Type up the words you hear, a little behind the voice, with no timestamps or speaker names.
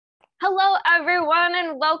Hello, everyone,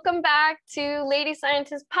 and welcome back to Lady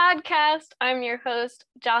Scientist Podcast. I'm your host,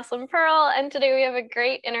 Jocelyn Pearl, and today we have a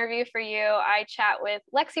great interview for you. I chat with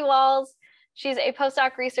Lexi Walls. She's a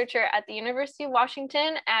postdoc researcher at the University of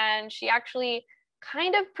Washington, and she actually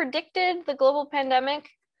kind of predicted the global pandemic.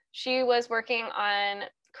 She was working on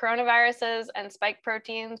coronaviruses and spike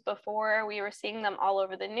proteins before we were seeing them all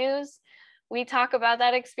over the news. We talk about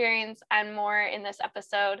that experience and more in this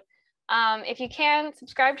episode. If you can,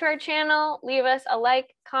 subscribe to our channel, leave us a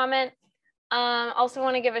like, comment. Also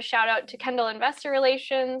want to give a shout out to Kendall Investor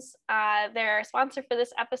Relations. They're our sponsor for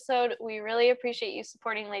this episode. We really appreciate you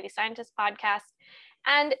supporting Lady Scientist Podcast.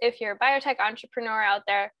 And if you're a biotech entrepreneur out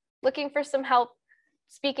there looking for some help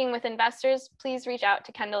speaking with investors, please reach out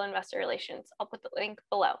to Kendall Investor Relations. I'll put the link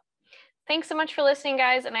below. Thanks so much for listening,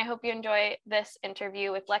 guys, and I hope you enjoy this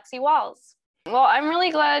interview with Lexi Walls. Well, I'm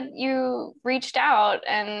really glad you reached out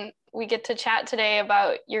and we get to chat today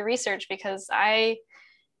about your research because I've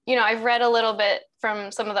read a little bit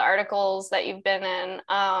from some of the articles that you've been in,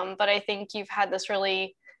 but I think you've had this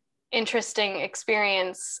really interesting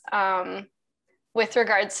experience with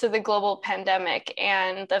regards to the global pandemic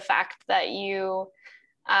and the fact that you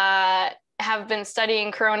have been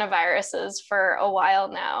studying coronaviruses for a while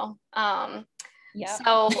now.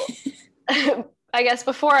 So I guess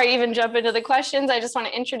before I even jump into the questions, I just want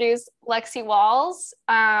to introduce Lexi Walls,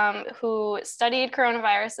 who studied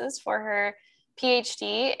coronaviruses for her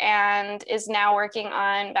PhD and is now working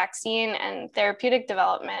on vaccine and therapeutic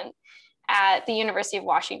development at the University of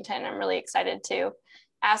Washington. I'm really excited to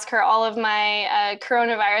ask her all of my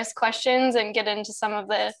coronavirus questions and get into some of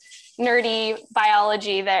the nerdy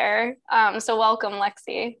biology there. So welcome,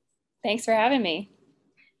 Lexi. Thanks for having me.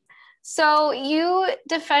 So you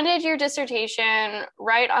defended your dissertation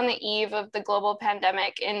right on the eve of the global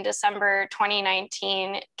pandemic in December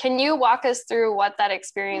 2019. Can you walk us through what that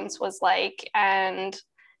experience was like and,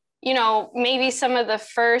 maybe some of the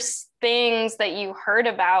first things that you heard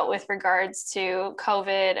about with regards to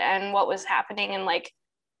COVID and what was happening and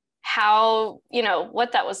how,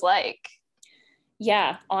 what that was like?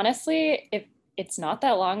 Yeah, honestly, it's not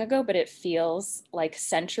that long ago, but it feels like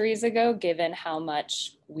centuries ago, given how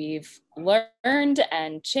much we've learned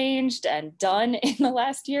and changed and done in the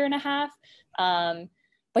last year and a half.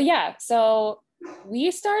 But yeah, so we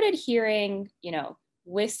started hearing,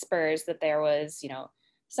 whispers that there was,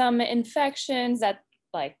 some infections at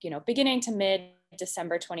beginning to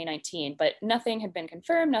mid-December 2019, but nothing had been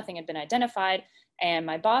confirmed, nothing had been identified. And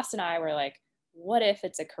my boss and I were like, what if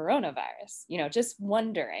it's a coronavirus? Just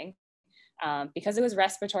wondering. Because it was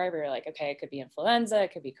respiratory, we were like, okay, it could be influenza,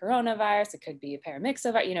 it could be coronavirus, it could be a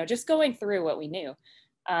paramyxovirus, just going through what we knew.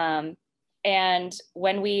 And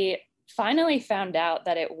when we finally found out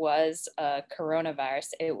that it was a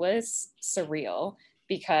coronavirus, it was surreal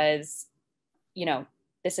because,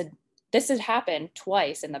 this had happened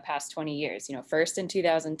twice in the past 20 years, first in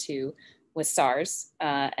 2002 with SARS,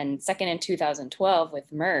 and second in 2012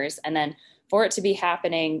 with MERS. And then for it to be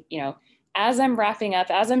happening, as I'm wrapping up,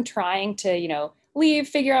 as I'm trying to, leave,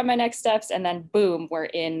 figure out my next steps, and then boom, we're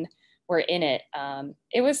in it.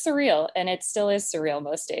 It was surreal, and it still is surreal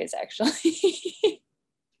most days, actually.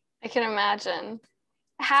 I can imagine.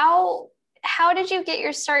 How did you get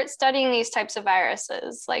your start studying these types of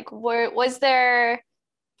viruses? Was there,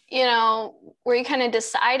 were you kind of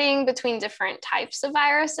deciding between different types of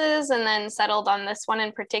viruses and then settled on this one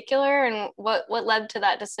in particular? And what led to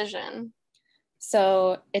that decision?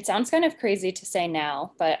 So it sounds kind of crazy to say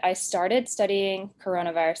now, but I started studying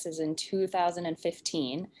coronaviruses in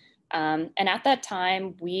 2015. And at that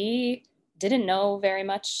time, we didn't know very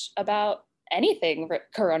much about anything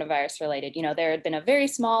coronavirus related. There had been a very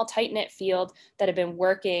small, tight-knit field that had been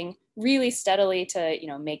working really steadily to,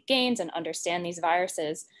 make gains and understand these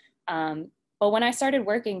viruses. But when I started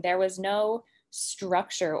working, there was no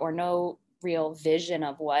structure or no real vision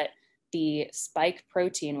of what the spike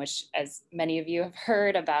protein, which as many of you have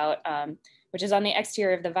heard about, which is on the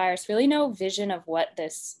exterior of the virus, really no vision of what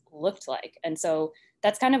this looked like. And so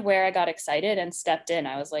that's kind of where I got excited and stepped in.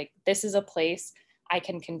 I was like, this is a place I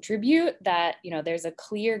can contribute that, there's a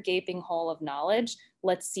clear gaping hole of knowledge.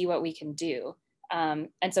 Let's see what we can do. And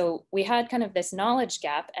so we had kind of this knowledge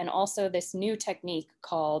gap, and also this new technique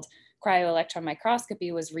called cryo-electron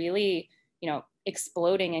microscopy was really,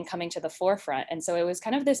 exploding and coming to the forefront. And so it was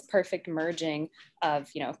kind of this perfect merging of,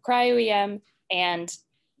 cryo-EM and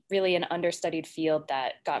really an understudied field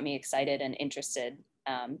that got me excited and interested.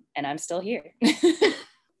 And I'm still here.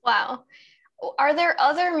 Wow. Are there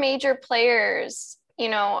other major players,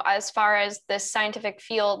 as far as this scientific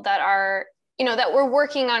field that are, that were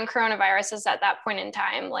working on coronaviruses at that point in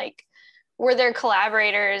time? were there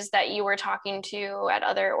collaborators that you were talking to at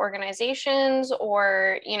other organizations,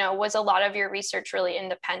 or, was a lot of your research really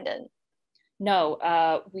independent? No,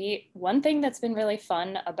 one thing that's been really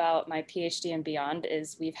fun about my PhD and beyond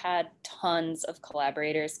is we've had tons of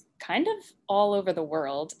collaborators kind of all over the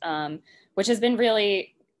world, which has been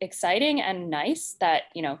really exciting and nice that,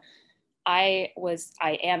 I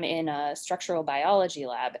am in a structural biology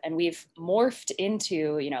lab, and we've morphed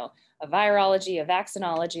into, a virology, a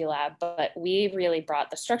vaccinology lab, but we really brought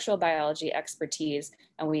the structural biology expertise,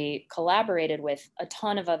 and we collaborated with a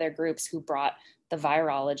ton of other groups who brought the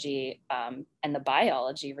virology and the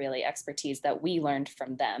biology really expertise that we learned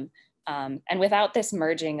from them. And without this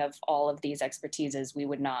merging of all of these expertises, we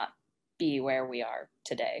would not be where we are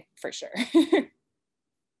today, for sure.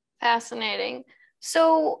 Fascinating.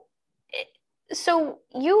 So, so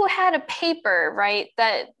you had a paper, right,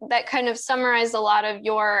 that kind of summarized a lot of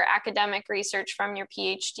your academic research from your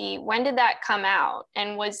PhD. When did that come out?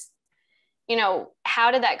 And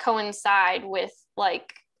how did that coincide with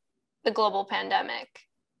like the global pandemic?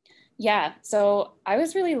 Yeah, so I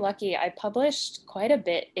was really lucky. I published quite a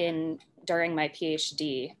bit during my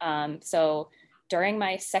PhD. So during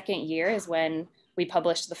my second year is when we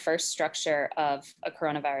published the first structure of a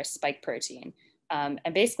coronavirus spike protein. And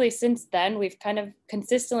basically since then, we've kind of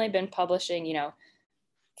consistently been publishing,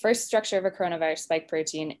 first structure of a coronavirus spike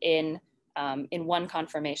protein in one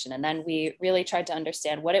conformation. And then we really tried to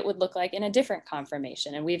understand what it would look like in a different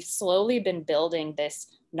conformation. And we've slowly been building this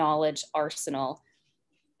knowledge arsenal,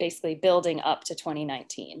 basically building up to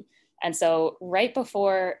 2019. And so right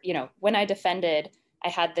before, when I defended, I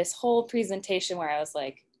had this whole presentation where I was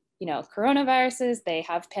like, coronaviruses, they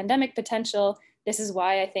have pandemic potential. This is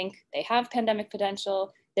why I think they have pandemic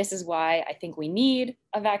potential. This is why I think we need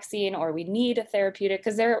a vaccine or we need a therapeutic,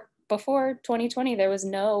 because before 2020, there was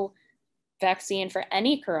no vaccine for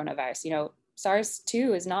any coronavirus.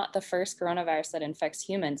 SARS-2 is not the first coronavirus that infects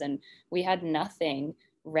humans, and we had nothing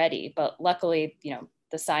ready. But luckily,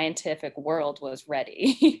 the scientific world was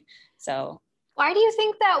ready. So why do you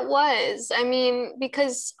think that was? I mean,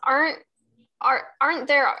 because aren't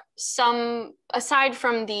there some, aside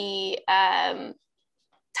from the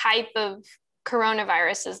type of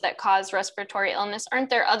coronaviruses that cause respiratory illness, aren't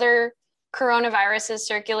there other coronaviruses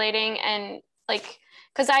circulating? And like,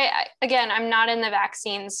 because I'm not in the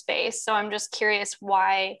vaccine space, so I'm just curious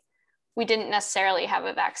why we didn't necessarily have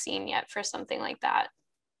a vaccine yet for something like that.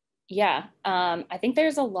 Yeah, I think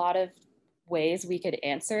there's a lot of ways we could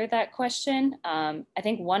answer that question. I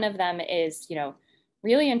think one of them is,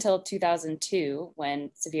 really until 2002, when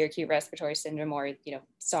severe acute respiratory syndrome, or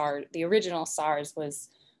SARS, the original SARS, was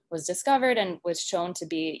discovered and was shown to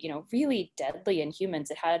be, really deadly in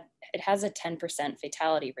humans. It has a 10%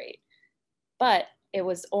 fatality rate, but it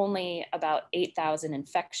was only about 8,000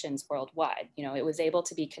 infections worldwide. It was able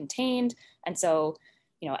to be contained, and so,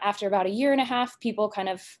 after about a year and a half, people kind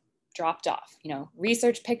of dropped off.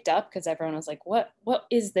 Research picked up because everyone was like, what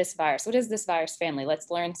is this virus? What is this virus family? Let's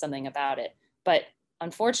learn something about it. But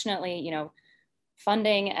unfortunately,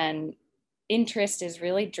 funding and interest is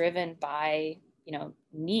really driven by,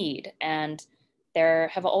 need. And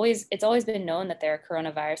it's always been known that there are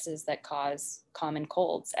coronaviruses that cause common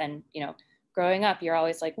colds. And, growing up, you're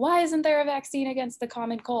always like, why isn't there a vaccine against the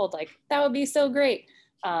common cold? Like, that would be so great.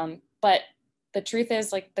 But the truth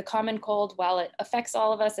is, like, the common cold, while it affects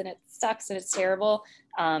all of us and it sucks and it's terrible,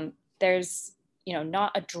 there's,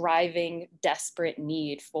 not a driving, desperate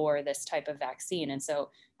need for this type of vaccine. And so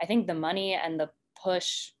I think the money and the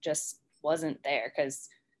push just wasn't there because,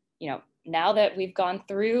 now that we've gone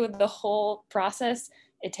through the whole process,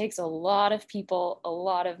 it takes a lot of people, a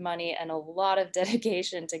lot of money, and a lot of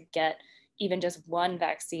dedication to get even just one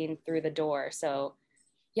vaccine through the door. So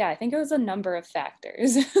yeah, I think it was a number of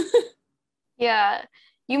factors. Yeah.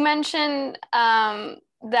 You mentioned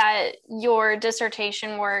that your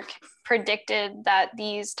dissertation work predicted that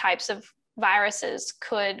these types of viruses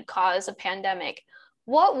could cause a pandemic.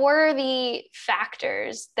 What were the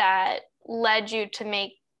factors that led you to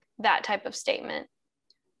make that type of statement?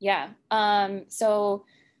 Yeah. So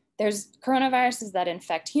there's coronaviruses that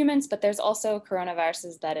infect humans, but there's also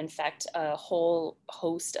coronaviruses that infect a whole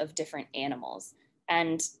host of different animals.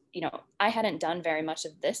 And, I hadn't done very much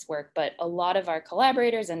of this work, but a lot of our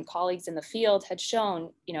collaborators and colleagues in the field had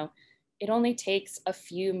shown, it only takes a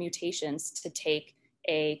few mutations to take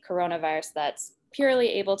a coronavirus that's purely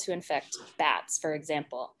able to infect bats, for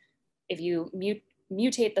example. If you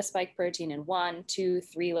mutate the spike protein in 1, 2,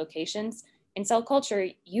 3 locations, in cell culture,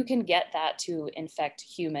 you can get that to infect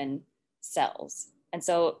human cells. And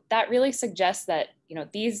so that really suggests that,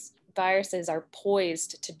 these viruses are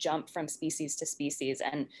poised to jump from species to species,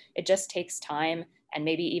 and it just takes time and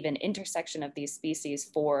maybe even intersection of these species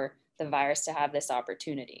for the virus to have this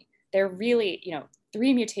opportunity. They're really,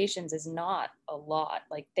 3 mutations is not a lot.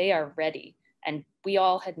 Like, they are ready. And we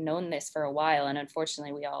all had known this for a while, and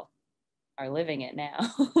unfortunately we all are living it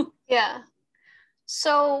now. Yeah.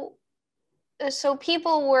 So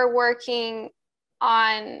people were working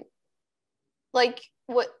on, like,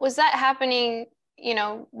 what was that happening,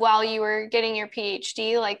 while you were getting your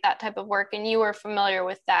PhD, like that type of work, and you were familiar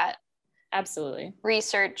with that Absolutely.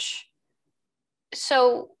 research?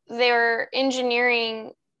 So they're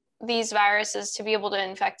engineering these viruses to be able to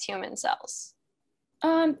infect human cells.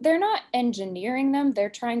 They're not engineering them. They're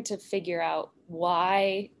trying to figure out,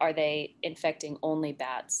 why are they infecting only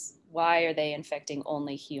bats? Why are they infecting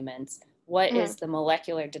only humans? What is the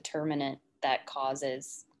molecular determinant that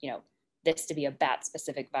causes, this to be a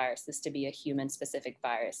bat-specific virus, this to be a human-specific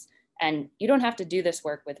virus? And you don't have to do this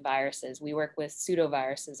work with viruses. We work with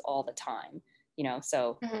pseudoviruses all the time,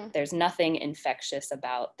 so there's nothing infectious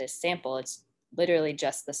about this sample. It's literally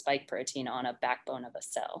just the spike protein on a backbone of a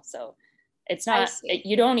cell. So it's not,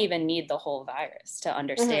 you don't even need the whole virus to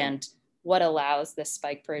understand what allows this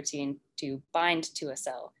spike protein to bind to a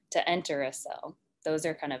cell, to enter a cell. Those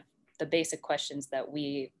are kind of the basic questions that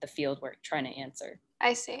we, the field, were trying to answer.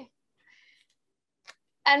 I see.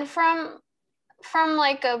 And from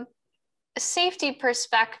like a safety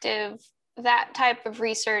perspective, that type of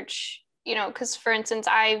research, because for instance,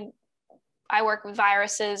 I work with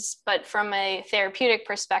viruses, but from a therapeutic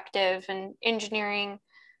perspective and engineering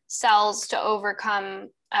cells to overcome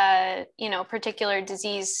particular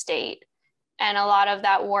disease state. And a lot of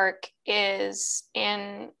that work is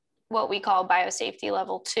in what we call biosafety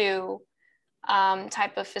level 2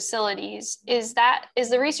 type of facilities. Is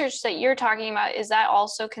the research that you're talking about, is that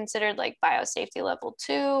also considered like biosafety level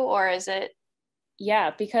 2, or is it?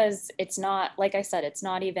 Yeah, because it's not, like I said, it's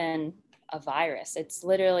not even a virus. It's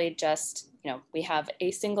literally just, we have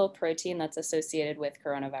a single protein that's associated with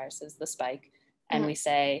coronaviruses, the spike, and we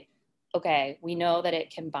say, okay, we know that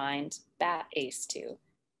it can bind bat ACE2.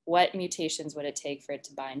 What mutations would it take for it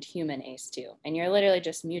to bind human ACE2? And you're literally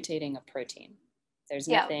just mutating a protein. There's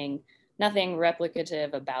nothing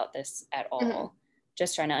replicative about this at all.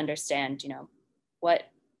 Just trying to understand, what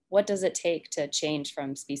does it take to change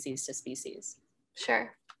from species to species?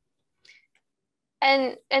 Sure.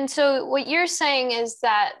 And so what you're saying is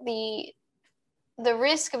that the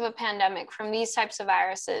risk of a pandemic from these types of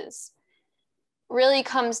viruses really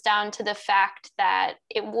comes down to the fact that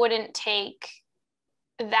it wouldn't take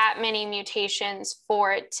that many mutations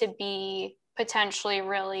for it to be potentially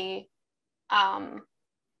really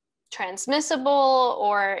transmissible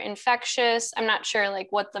or infectious. I'm not sure like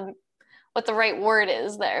what the right word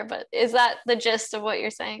is there, but is that the gist of what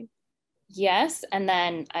you're saying? Yes, and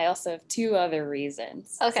then I also have 2 other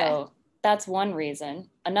reasons. Okay. So that's one reason.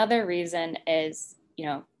 Another reason is,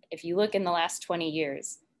 if you look in the last 20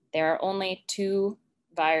 years, there are only 2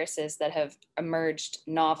 viruses that have emerged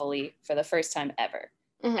novelly for the first time ever.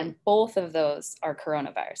 And both of those are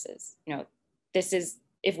coronaviruses. This is,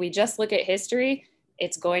 if we just look at history,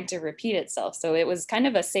 it's going to repeat itself. So it was kind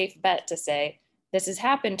of a safe bet to say, this has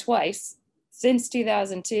happened twice since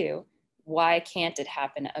 2002. Why can't it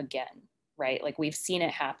happen again? Right? Like, we've seen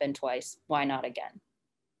it happen twice. Why not again?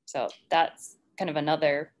 So that's kind of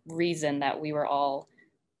another reason that we were all,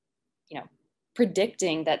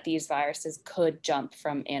 predicting that these viruses could jump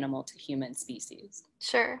from animal to human species.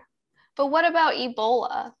 Sure. But what about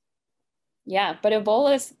Ebola? Yeah, but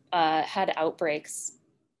Ebola's had outbreaks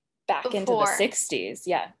back into the 60s.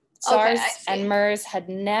 Yeah. SARS and MERS had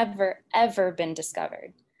never, ever been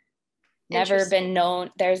discovered. Never been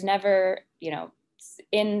known. There's never,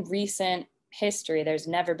 in recent history, there's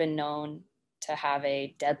never been known to have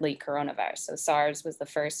a deadly coronavirus. So SARS was the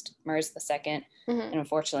first, MERS the second, and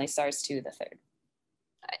unfortunately SARS-2 the third.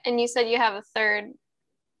 And you said you have a third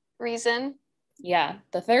reason? Yeah,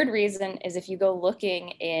 the third reason is, if you go looking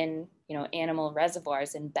in, animal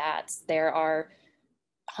reservoirs in bats, there are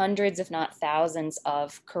hundreds, if not thousands,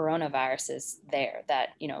 of coronaviruses there that,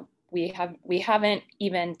 we haven't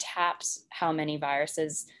even tapped how many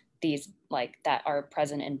viruses these like that are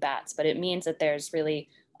present in bats, but it means that there's really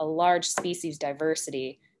a large species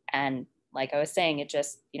diversity. And like I was saying, it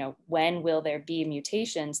just, when will there be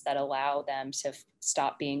mutations that allow them to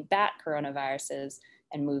stop being bat coronaviruses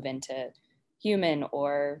and move into human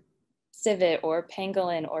or civet or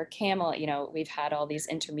pangolin or camel? We've had all these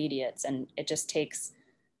intermediates, and it just takes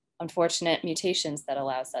unfortunate mutations that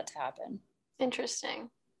allows that to happen. Interesting.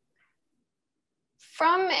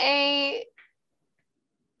 From a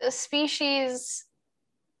species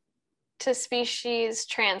to species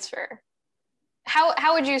transfer.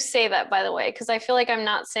 How would you say that, by the way? Because I feel like I'm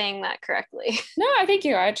not saying that correctly. No, I think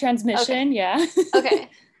you are. Transmission, Okay. yeah. Okay.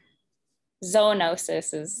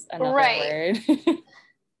 Zoonosis is another Right. word.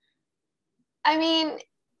 I mean,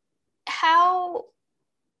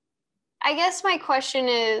 I guess my question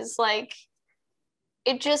is like,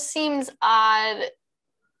 it just seems odd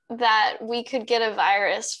that we could get a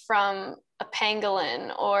virus from a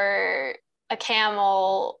pangolin or a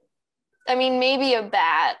camel. I mean, maybe a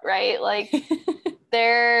bat, right? Like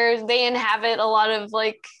they inhabit a lot of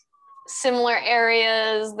like similar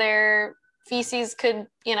areas. Their feces could,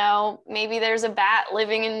 maybe there's a bat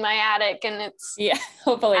living in my attic and it's, Yeah,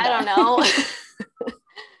 hopefully I not. don't know.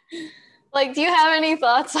 Like, do you have any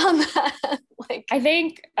thoughts on that? Like, I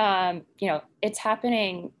think, it's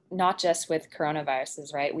happening not just with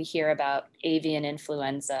coronaviruses, right? We hear about avian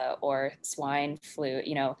influenza or swine flu.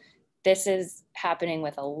 This is happening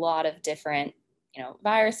with a lot of different,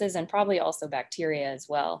 viruses and probably also bacteria as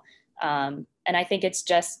well. And I think it's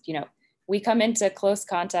just, we come into close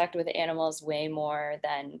contact with animals way more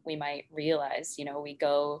than we might realize.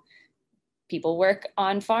 People work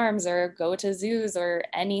on farms or go to zoos or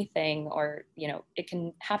anything, or it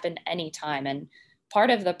can happen anytime. And part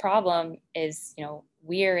of the problem is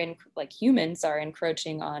we're in, like, humans are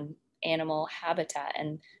encroaching on animal habitat,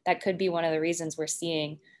 and that could be one of the reasons we're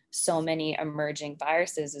seeing so many emerging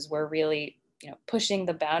viruses, is we're really pushing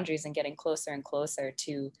the boundaries and getting closer and closer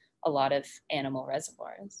to a lot of animal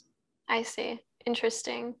reservoirs. I see.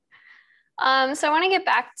 Interesting. So I want to get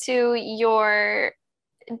back to your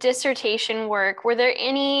dissertation work. Were there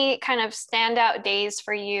any kind of standout days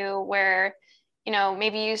for you where,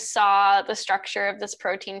 maybe you saw the structure of this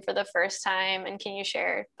protein for the first time, and can you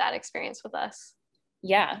share that experience with us?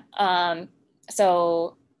 Yeah.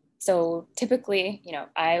 So typically,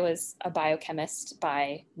 I was a biochemist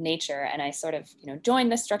by nature, and I sort of,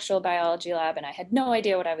 joined the structural biology lab, and I had no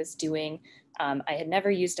idea what I was doing. I had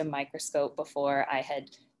never used a microscope before. I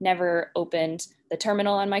had never opened the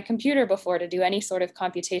terminal on my computer before to do any sort of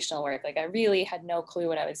computational work. Like, I really had no clue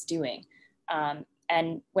what I was doing.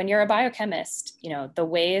 And when you're a biochemist, the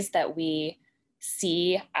ways that we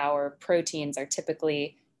see our proteins are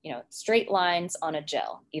typically straight lines on a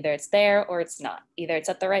gel. Either it's there or it's not. Either it's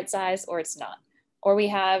at the right size or it's not. Or we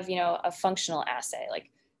have, a functional assay. Like,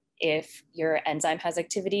 if your enzyme has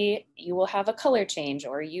activity, you will have a color change,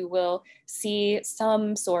 or you will see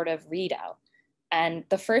some sort of readout. And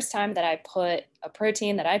the first time that I put a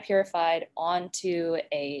protein that I purified onto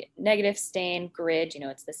a negative stain grid,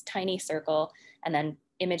 it's this tiny circle, and then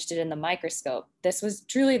imaged it in the microscope, this was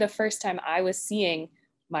truly the first time I was seeing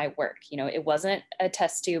my work. It wasn't a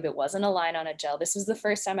test tube, it wasn't a line on a gel. This was the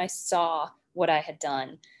first time I saw what I had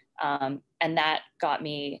done. And that got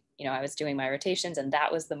me, I was doing my rotations, and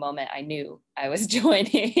that was the moment I knew I was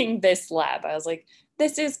joining this lab. I was like,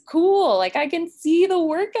 this is cool. Like, I can see the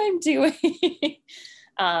work I'm doing.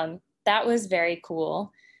 That was very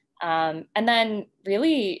cool. And then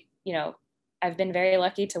really, I've been very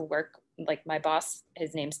lucky to work, like, my boss,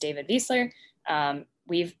 his name's David Wiesler.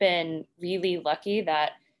 We've been really lucky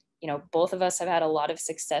that, both of us have had a lot of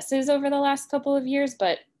successes over the last couple of years.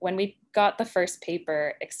 But when we got the first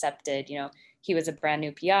paper accepted, he was a brand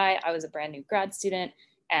new PI, I was a brand new grad student,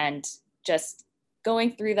 and just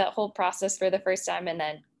going through that whole process for the first time, and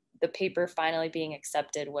then the paper finally being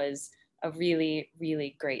accepted, was a really,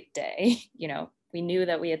 really great day. We knew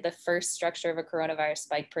that we had the first structure of a coronavirus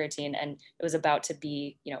spike protein, and it was about to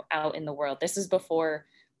be, out in the world. This is before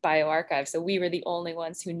bioRxiv, so we were the only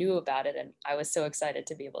ones who knew about it, and I was so excited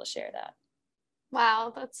to be able to share that.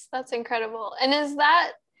 Wow, that's incredible. And is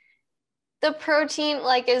that the protein,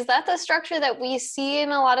 like, is that the structure that we see in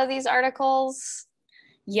a lot of these articles?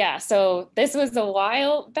 Yeah, so this was a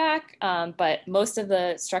while back, but most of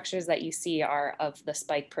the structures that you see are of the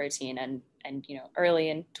spike protein. And early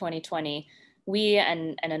in 2020, we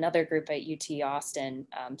and another group at UT Austin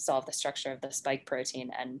solved the structure of the spike protein,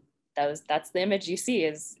 and that's the image you see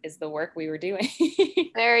is the work we were doing.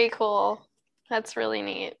 Very cool. That's really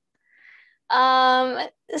neat.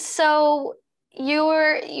 So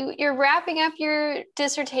you're wrapping up your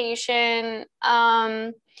dissertation.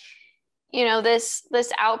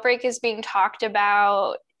 This outbreak is being talked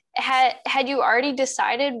about. Had you already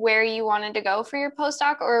decided where you wanted to go for your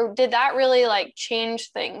postdoc, or did that really like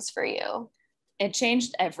change things for you? It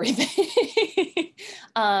changed everything.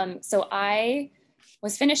 So I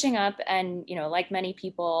was finishing up, and like many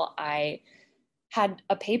people, I had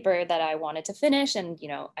a paper that I wanted to finish, and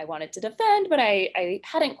I wanted to defend, but I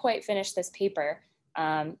hadn't quite finished this paper.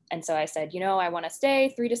 And so I said, I want to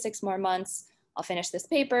stay 3 to 6 more months. I'll finish this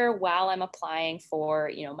paper while I'm applying for,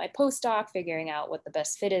 my postdoc, figuring out what the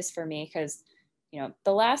best fit is for me. Because,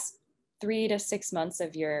 the last 3 to 6 months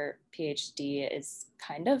of your PhD is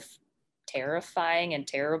kind of terrifying and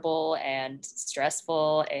terrible and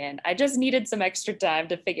stressful. And I just needed some extra time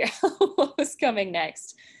to figure out what was coming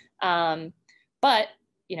next. But,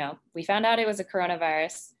 we found out it was a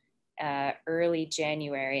coronavirus early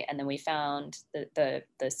January. And then we found the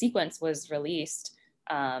sequence was released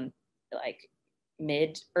like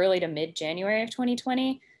early to mid January of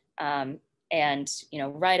 2020. And,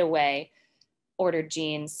 right away ordered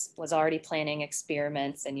genes, was already planning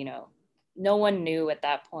experiments, and, no one knew at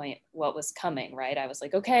that point what was coming, right? I was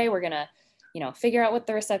like, okay, we're going to, figure out what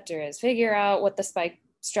the receptor is, figure out what the spike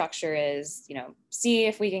structure is, see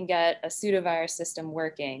if we can get a pseudovirus system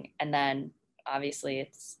working. And then obviously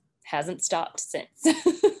it hasn't stopped since.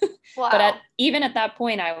 Wow. But even at that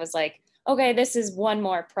point, I was like, okay, this is one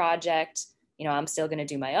more project. I'm still going to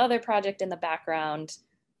do my other project in the background.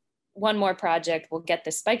 One more project, we'll get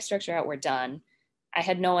the spike structure out, we're done. I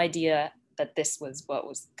had no idea that this was what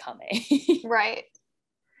was coming. Right.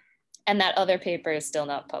 And that other paper is still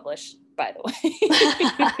not published, by the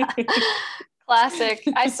way. Classic.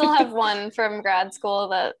 I still have one from grad school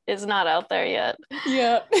that is not out there yet.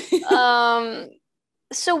 Yeah.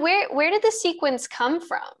 So where did the sequence come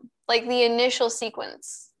from? Like the initial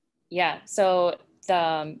sequence? Yeah. So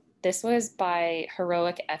this was by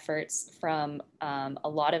heroic efforts from a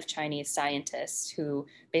lot of Chinese scientists who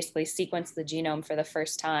basically sequenced the genome for the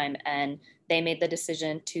first time, and they made the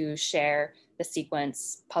decision to share the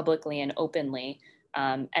sequence publicly and openly.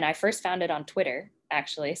 And I first found it on Twitter,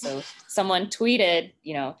 actually. So someone tweeted,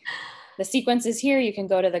 the sequence is here. You can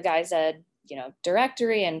go to the GuyZ,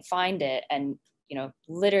 directory and find it. And,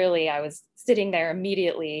 literally I was sitting there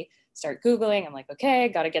immediately, start Googling. I'm like, okay,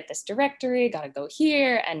 got to get this directory, got to go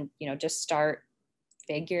here, and, just start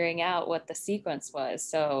figuring out what the sequence was.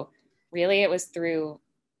 So really it was through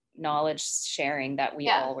knowledge sharing that we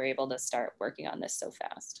all were able to start working on this so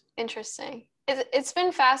fast. Interesting. It's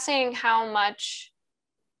been fascinating how much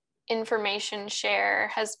information share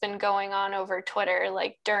has been going on over Twitter,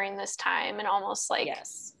 like during this time, and almost like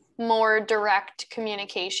more direct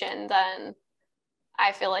communication than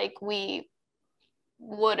I feel like we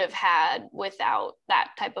would have had without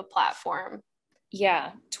that type of platform.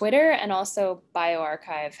 Yeah, Twitter and also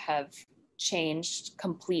bioRxiv have changed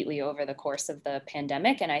completely over the course of the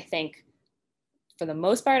pandemic, and I think for the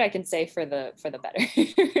most part I can say for the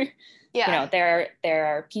better. Yeah. There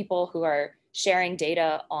are people who are sharing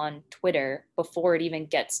data on Twitter before it even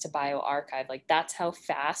gets to bioRxiv. Like, that's how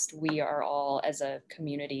fast we are all as a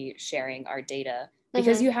community sharing our data,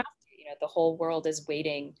 because you have to, the whole world is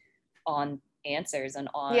waiting on answers and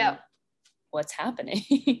on what's happening.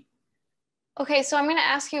 Okay, so I'm going to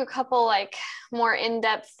ask you a couple like more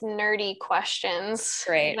in-depth nerdy questions.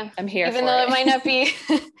 Great. I'm here even though it might not be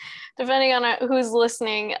depending on who's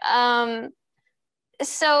listening.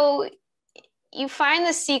 So you find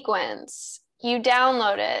the sequence, you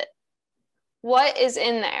download it. What is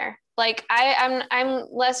in there? Like I'm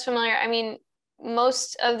less familiar. I mean,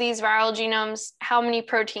 most of these viral genomes, how many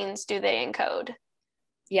proteins do they encode?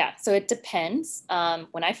 Yeah, so it depends.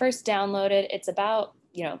 When I first downloaded, it's about,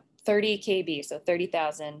 30 kb, so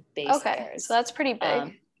 30,000 base pairs. So that's pretty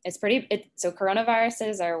big. So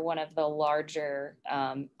coronaviruses are one of the larger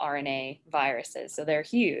RNA viruses, so they're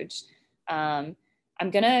huge. I'm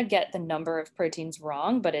gonna get the number of proteins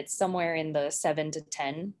wrong, but it's somewhere in the 7 to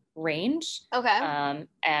 10 range. Okay.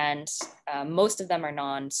 And most of them are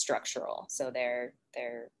non-structural, so they're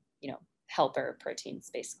helper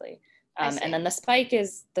proteins basically. And then the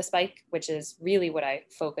spike, which is really what I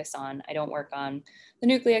focus on. I don't work on the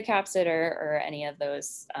nucleocapsid or any of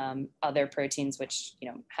those other proteins, which,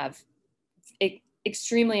 have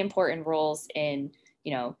extremely important roles in,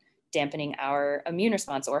 dampening our immune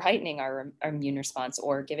response or heightening our immune response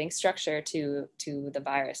or giving structure to the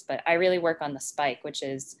virus. But I really work on the spike, which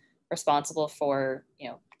is responsible for,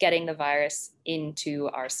 getting the virus into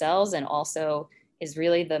our cells, and also is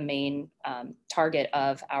really the main target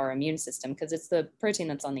of our immune system, because it's the protein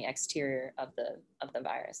that's on the exterior of the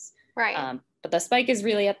virus. Right. But the spike is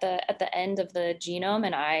really at the end of the genome,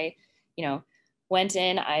 and I, went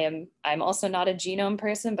in. I'm also not a genome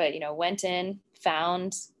person, but went in,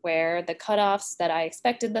 found where the cutoffs that I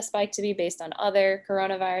expected the spike to be based on other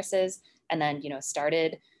coronaviruses, and then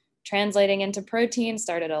started translating into protein,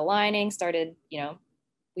 started aligning,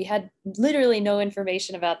 we had literally no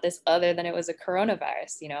information about this other than it was a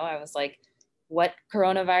coronavirus. I was like, what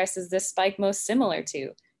coronavirus is this spike most similar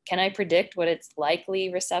to? Can I predict what its likely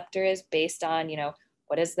receptor is based on,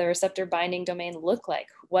 what does the receptor binding domain look like?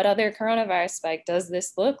 What other coronavirus spike does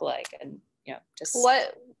this look like? And, just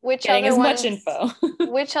which getting other as ones, much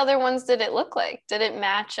info. Which other ones did it look like? Did it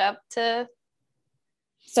match up to?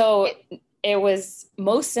 So it was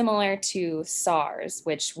most similar to SARS,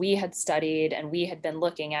 which we had studied and we had been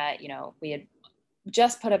looking at. We had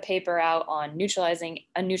just put a paper out on neutralizing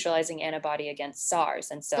antibody against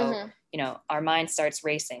SARS. And so, our mind starts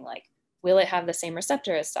racing, like, will it have the same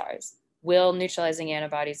receptor as SARS? Will neutralizing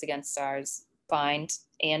antibodies against SARS bind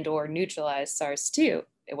and or neutralize SARS-2?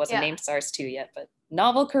 It wasn't named SARS-2 yet, but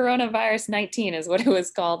novel coronavirus 19 is what it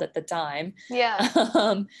was called at the time. Yeah.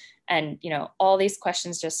 And, all these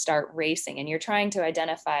questions just start racing, and you're trying to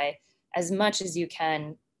identify as much as you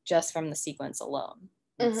can just from the sequence alone,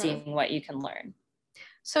 and seeing what you can learn.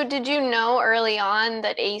 So did you know early on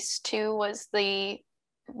that ACE2 was the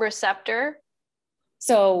receptor?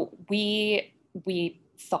 So we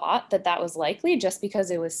thought that was likely just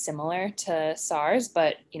because it was similar to SARS,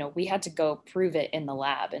 but, we had to go prove it in the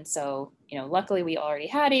lab. And so, luckily we already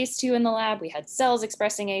had ACE2 in the lab. We had cells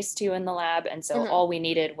expressing ACE2 in the lab. And so all we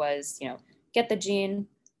needed was, get the gene,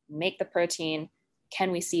 make the protein.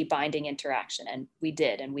 Can we see binding interaction? And we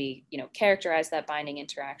did. And we, characterized that binding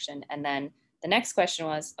interaction. And then the next question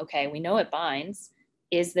was, okay, we know it binds.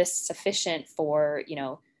 Is this sufficient for,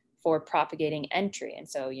 for propagating entry? And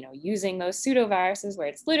so, using those pseudoviruses where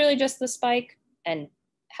it's literally just the spike, and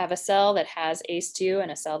have a cell that has ACE2 and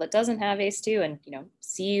a cell that doesn't have ACE2, and,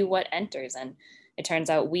 see what enters. And it turns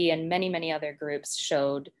out we and many, many other groups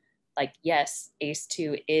showed, like, yes,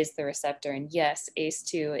 ACE2 is the receptor. And yes,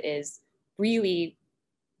 ACE2 is really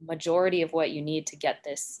majority of what you need to get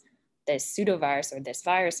this pseudovirus or this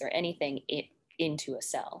virus or anything into a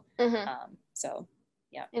cell. So,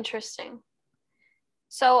 yeah. Interesting.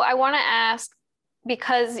 So I want to ask,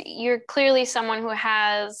 because you're clearly someone who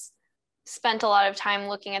has spent a lot of time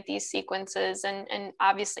looking at these sequences and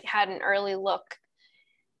obviously had an early look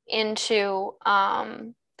into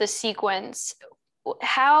the sequence.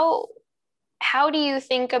 How do you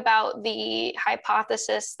think about the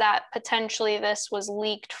hypothesis that potentially this was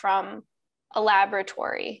leaked from a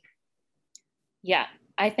laboratory? Yeah,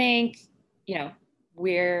 I think,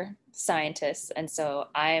 we're scientists. And so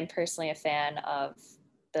I am personally a fan of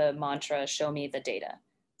the mantra, show me the data.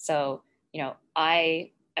 So,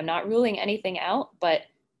 I am not ruling anything out, but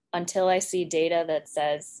until I see data that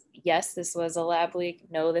says, yes, this was a lab leak,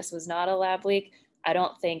 no, this was not a lab leak, I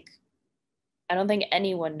don't think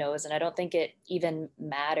anyone knows. And I don't think it even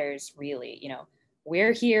matters really.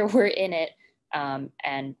 We're here, we're in it.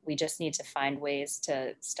 And we just need to find ways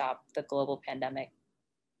to stop the global pandemic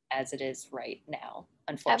as it is right now,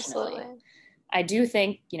 unfortunately. Absolutely. I do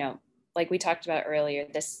think, like we talked about earlier,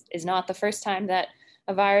 this is not the first time that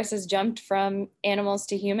a virus has jumped from animals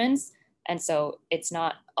to humans. And so it's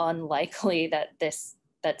not unlikely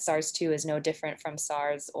that SARS-2 is no different from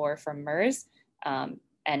SARS or from MERS.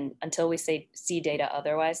 And until we see data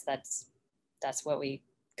otherwise, that's what we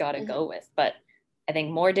got to go with. But I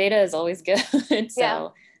think more data is always good.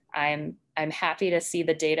 So I'm happy to see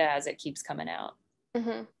the data as it keeps coming out.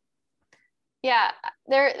 Yeah,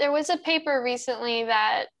 there was a paper recently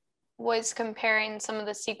that was comparing some of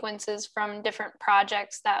the sequences from different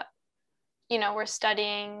projects that, were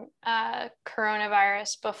studying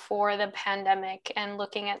coronavirus before the pandemic and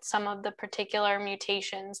looking at some of the particular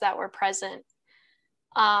mutations that were present.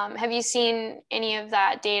 Have you seen any of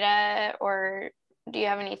that data, or do you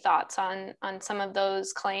have any thoughts on some of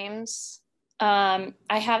those claims? I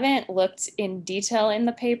haven't looked in detail in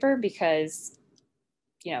the paper because,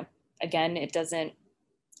 again, it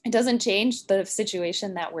doesn't change the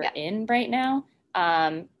situation that we're in right now.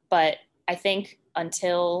 But I think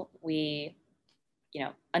until we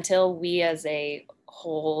as a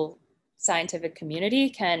whole scientific community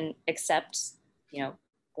can accept,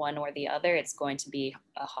 one or the other, it's going to be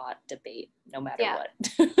a hot debate no matter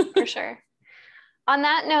what. For sure. On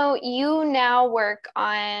that note, you now work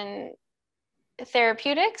on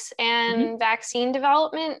therapeutics and vaccine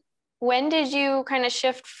development. When did you kind of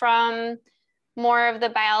shift from more of the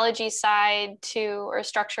biology side or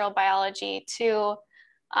structural biology to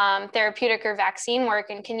therapeutic or vaccine work?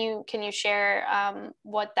 And can you share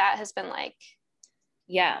what that has been like?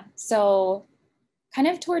 Yeah, so kind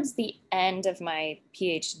of towards the end of my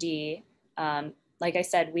PhD, like I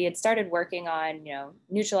said, we had started working on,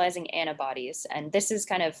 neutralizing antibodies. And this is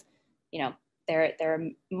kind of, there are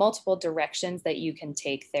multiple directions that you can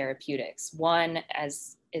take therapeutics. One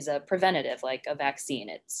is a preventative, like a vaccine.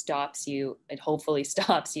 It hopefully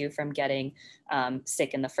stops you from getting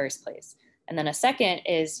sick in the first place. And then a second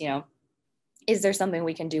is, is there something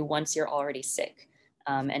we can do once you're already sick?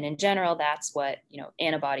 And in general, that's what,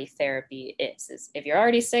 antibody therapy is if you're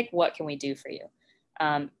already sick, what can we do for you?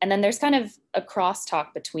 And then there's kind of a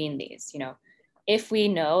crosstalk between these. If we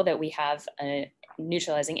know that we have a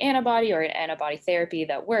neutralizing antibody or an antibody therapy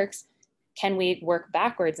that works, can we work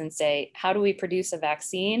backwards and say, how do we produce a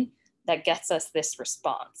vaccine that gets us this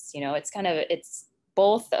response? It's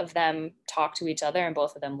both of them talk to each other and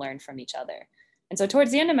both of them learn from each other. And so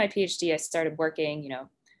towards the end of my PhD, I started working,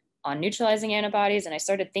 on neutralizing antibodies, and I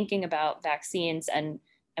started thinking about vaccines, and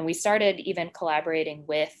we started even collaborating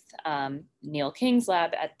with Neil King's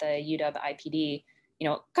lab at the UW IPD,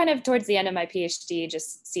 kind of towards the end of my PhD,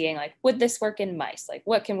 just seeing like, would this work in mice? Like,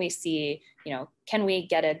 what can we see? Can we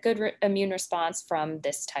get a good immune response from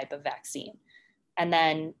this type of vaccine? And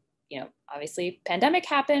then, obviously pandemic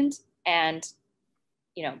happened, and,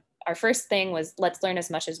 our first thing was, let's learn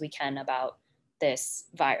as much as we can about this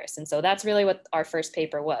virus. And so that's really what our first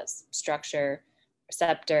paper was: structure,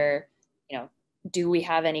 receptor, do we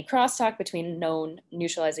have any crosstalk between known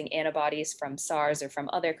neutralizing antibodies from SARS or from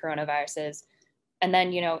other coronaviruses? And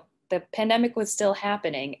then, the pandemic was still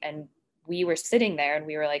happening, and we were sitting there and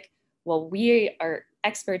we were like, well, we are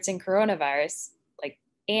experts in coronavirus, like,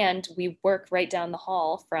 and we work right down the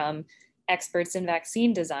hall from experts in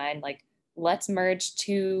vaccine design. Like, let's merge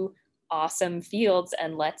two awesome fields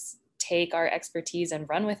and let's take our expertise and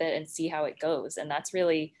run with it and see how it goes. And that's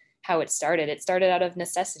really how it started. It started out of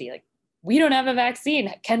necessity. Like, we don't have a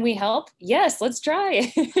vaccine. Can we help? Yes, let's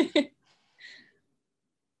try.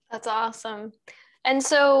 That's awesome. And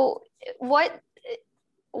so what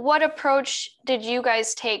approach did you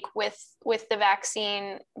guys take with the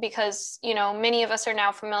vaccine? Because, many of us are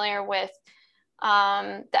now familiar with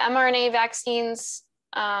the mRNA vaccines.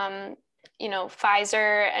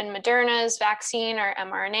 Pfizer and Moderna's vaccine are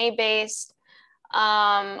mRNA based,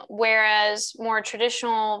 whereas more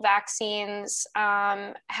traditional vaccines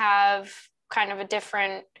have kind of a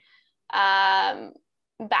different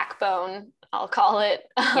backbone, I'll call it.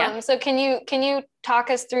 Yeah. So can you talk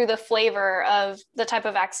us through the flavor of the type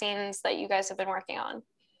of vaccines that you guys have been working on?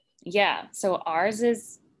 Yeah, so ours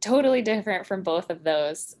is totally different from both of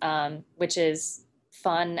those, which is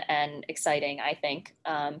fun and exciting, I think.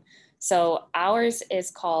 So ours is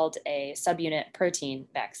called a subunit protein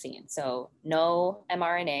vaccine. So no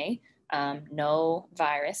mRNA, no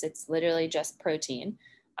virus, it's literally just protein.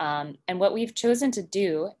 And what we've chosen to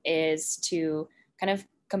do is to kind of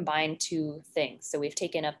combine two things. So we've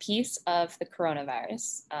taken a piece of the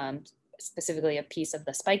coronavirus, specifically a piece of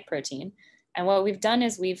the spike protein. And what we've done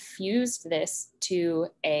is we've fused this to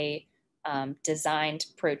a designed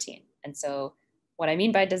protein. And so what I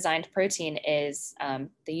mean by designed protein is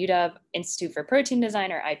the UW Institute for Protein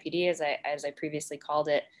Design, or IPD, as I previously called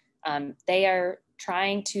it. They are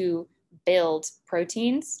trying to build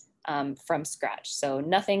proteins from scratch. So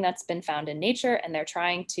nothing that's been found in nature, and they're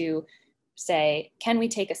trying to say, can we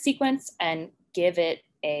take a sequence and give it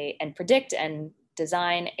and predict and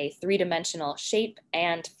design a three-dimensional shape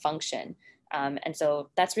and function? And so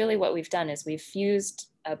that's really what we've done, is we've fused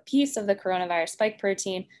a piece of the coronavirus spike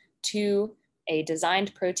protein to a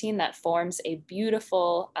designed protein that forms a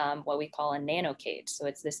beautiful, what we call a nanocage. So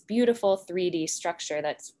it's this beautiful 3D structure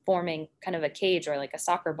that's forming kind of a cage, or like a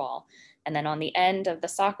soccer ball. And then on the end of the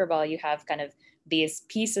soccer ball, you have kind of these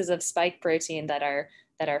pieces of spike protein that are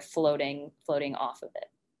floating off of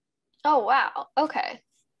it. Oh, wow. Okay.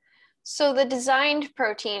 So the designed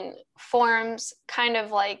protein forms kind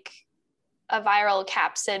of like a viral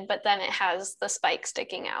capsid, but then it has the spike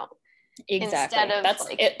sticking out. Exactly. Instead of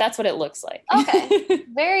that's what it looks like. Okay.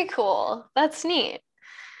 Very cool. That's neat.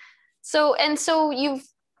 So you've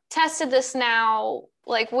tested this now,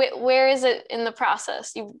 like where is it in the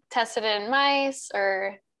process? You've tested it in mice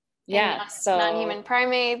or non-human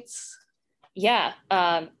primates? Yeah.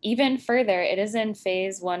 Even further, it is in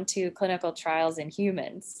phase 1-2 clinical trials in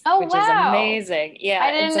humans, which is amazing. Yeah,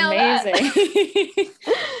 I didn't know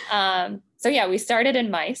that. So yeah, we started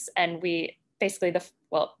in mice, and we basically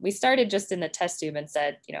we started just in the test tube and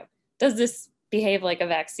said, does this behave like a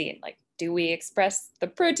vaccine? Like, do we express the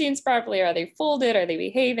proteins properly? Are they folded? Are they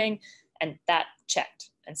behaving? And that checked.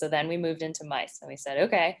 And so then we moved into mice, and we said,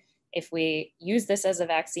 okay, if we use this as a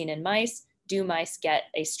vaccine in mice, do mice get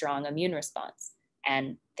a strong immune response?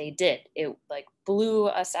 And they did. It like blew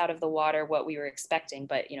us out of the water what we were expecting.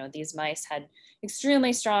 But, these mice had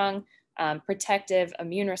extremely strong protective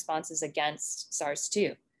immune responses against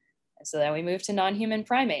SARS-2. And so then we moved to non-human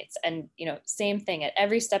primates, and, same thing at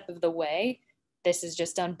every step of the way. This is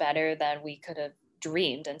just done better than we could have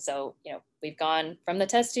dreamed. And so, we've gone from the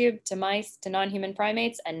test tube to mice to non-human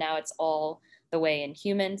primates, and now it's all the way in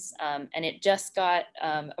humans. And it just got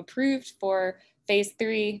approved for phase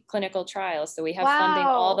 3 clinical trials. So we have funding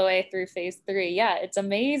all the way through phase 3. Yeah, it's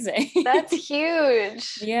amazing. That's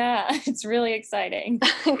huge. Yeah, it's really exciting.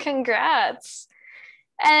 Congrats.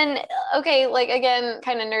 And okay, like again,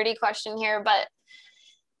 kind of nerdy question here, but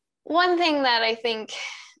one thing that I think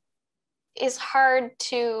is hard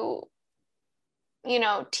to,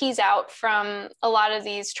 tease out from a lot of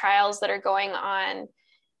these trials that are going on,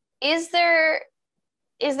 is there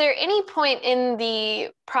any point in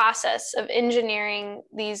the process of engineering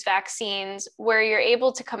these vaccines where you're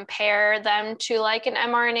able to compare them to like an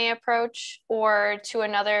mRNA approach or to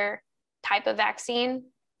another type of vaccine?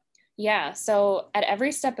 Yeah, so at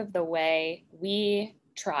every step of the way, we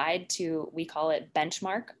call it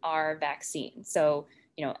benchmark our vaccine. So,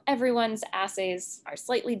 everyone's assays are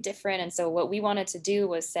slightly different. And so what we wanted to do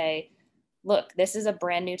was say, look, this is a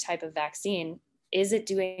brand new type of vaccine. Is it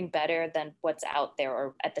doing better than what's out there,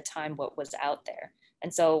 or at the time what was out there?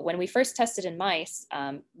 And so when we first tested in mice,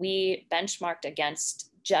 we benchmarked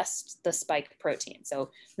against just the spike protein.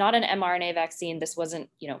 So not an mRNA vaccine. This wasn't,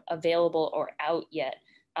 available or out yet,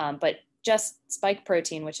 but just spike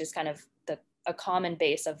protein, which is kind of a common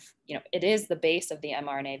base of, it is the base of the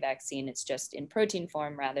mRNA vaccine. It's just in protein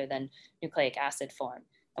form rather than nucleic acid form.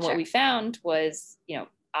 And what we found was,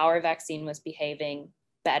 our vaccine was behaving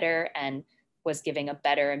better and was giving a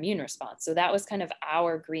better immune response. So that was kind of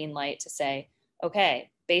our green light to say,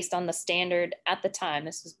 okay, based on the standard at the time,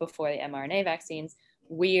 this was before the mRNA vaccines,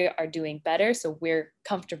 we are doing better. So we're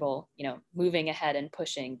comfortable, moving ahead and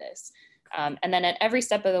pushing this. And then at every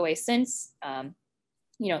step of the way since,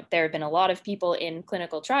 there have been a lot of people in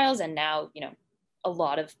clinical trials, and now, a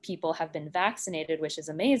lot of people have been vaccinated, which is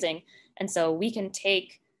amazing. And so we can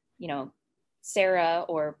take, sera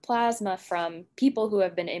or plasma from people who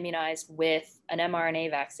have been immunized with an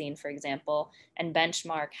mRNA vaccine, for example, and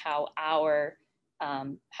benchmark how our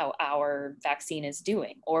vaccine is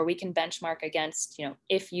doing. Or we can benchmark against,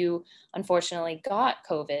 if you unfortunately got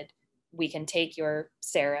COVID, we can take your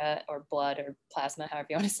sera or blood or plasma, however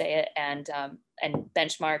you want to say it, and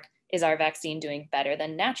benchmark, is our vaccine doing better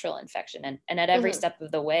than natural infection? And at every step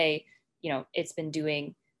of the way, it's been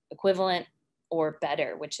doing equivalent or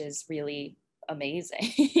better, which is really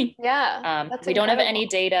amazing. Yeah. We don't have any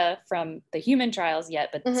data from the human trials yet,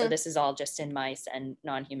 but so this is all just in mice and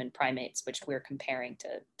non-human primates, which we're comparing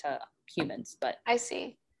to humans. But I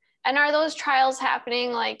see. And are those trials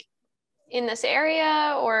happening like in this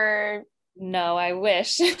area or? No, I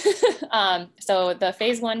wish. So the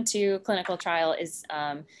phase 1/2 clinical trial is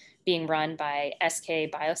being run by SK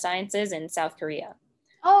Biosciences in South Korea.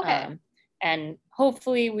 Oh, okay. And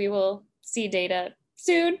hopefully we will see data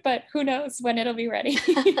soon, but who knows when it'll be ready.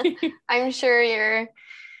 I'm sure you're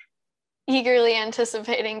eagerly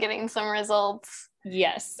anticipating getting some results.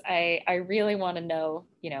 Yes, I really want to know,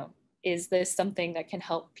 is this something that can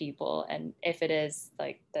help people? And if it is,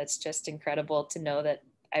 like, that's just incredible to know that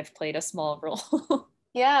I've played a small role.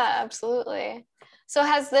 Yeah, absolutely. So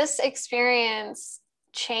has this experience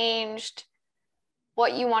changed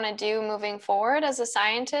what you want to do moving forward as a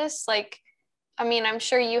scientist? Like, I mean, I'm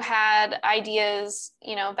sure you had ideas,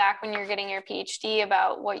 back when you're getting your PhD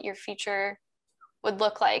about what your future would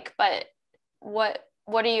look like, but what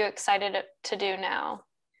are you excited to do now?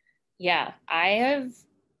 Yeah, I have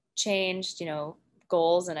changed,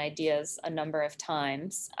 goals and ideas a number of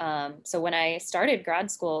times. So when I started grad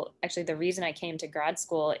school, actually the reason I came to grad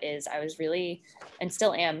school is I was really, and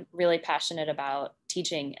still am, really passionate about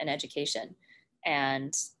teaching and education.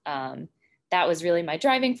 And that was really my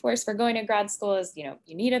driving force for going to grad school is, you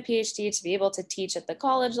need a PhD to be able to teach at the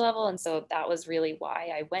college level. And so that was really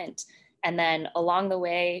why I went. And then along the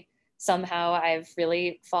way, somehow I've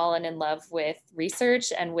really fallen in love with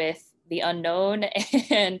research and with the unknown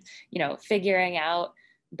and, figuring out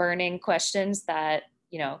burning questions that,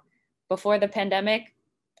 before the pandemic,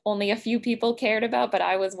 only a few people cared about, but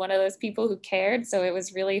I was one of those people who cared. So it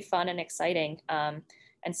was really fun and exciting.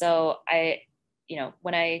 And so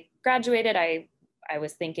when I graduated, I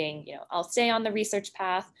was thinking, I'll stay on the research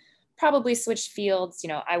path, probably switch fields.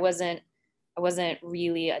 I wasn't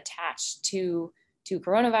really attached to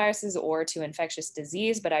coronaviruses or to infectious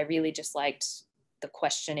disease, but I really just liked the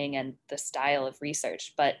questioning and the style of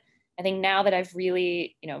research. But I think now that I've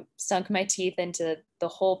really, sunk my teeth into the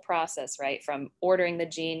whole process, right, from ordering the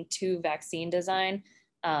gene to vaccine design,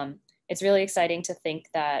 it's really exciting to think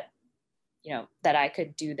that, that I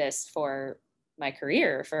could do this for my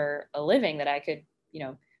career, for a living, that I could,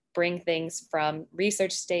 bring things from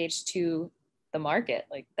research stage to the market.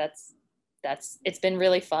 Like it's been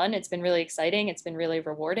really fun. It's been really exciting. It's been really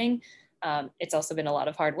rewarding. It's also been a lot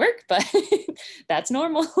of hard work, but that's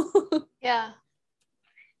normal. Yeah.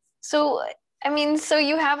 So I mean, so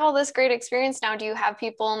you have all this great experience now. Do you have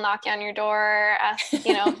people knocking on your door,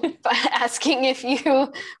 asking if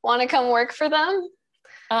you want to come work for them?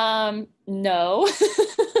 No,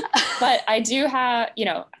 but I do have,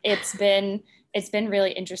 it's been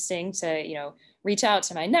really interesting to, reach out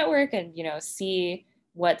to my network and, see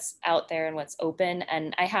what's out there and what's open.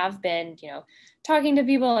 And I have been, talking to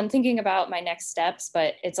people and thinking about my next steps,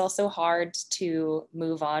 but it's also hard to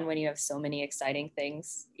move on when you have so many exciting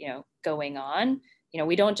things, going on.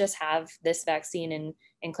 We don't just have this vaccine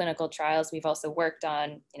in clinical trials. We've also worked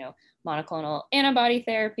on, monoclonal antibody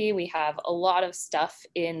therapy. We have a lot of stuff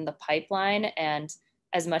in the pipeline. And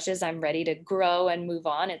as much as I'm ready to grow and move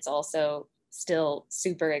on, it's also still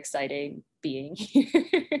super exciting being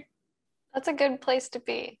here. That's a good place to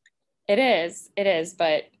be. It is,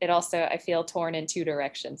 but it also, I feel torn in two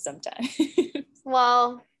directions sometimes.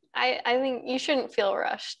 Well, I think you shouldn't feel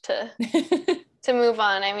rushed to to move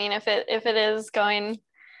on. I mean, if it is going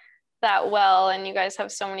that well and you guys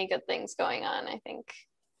have so many good things going on, I think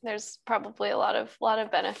there's probably a lot of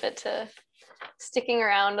benefit to sticking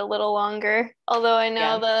around a little longer. Although I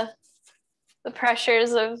know the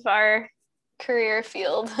pressures of our career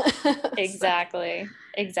field. Exactly.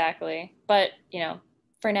 But,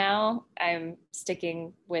 for now, I'm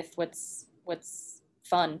sticking with what's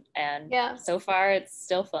fun, and so far it's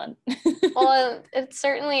still fun. Well, it's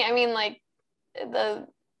certainly, I mean, like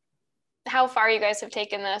how far you guys have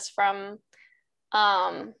taken this from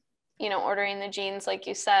ordering the genes, like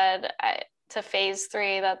you said, to phase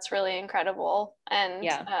 3. That's really incredible, and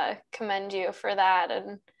commend you for that,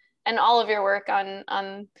 and all of your work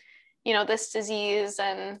on this disease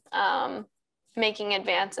and making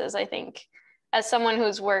advances. I think as someone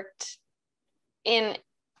who's worked in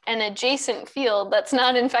an adjacent field that's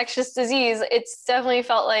not infectious disease, it's definitely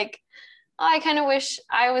felt like, oh, I kind of wish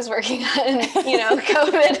I was working on,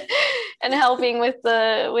 COVID and helping with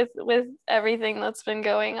everything that's been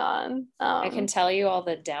going on. I can tell you all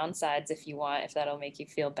the downsides if you want, if that'll make you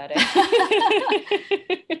feel better.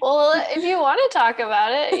 Well, if you want to talk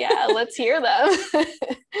about it, yeah, let's hear them.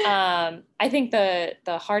 I think the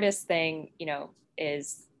hardest thing,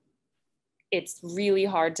 is it's really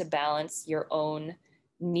hard to balance your own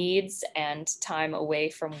needs and time away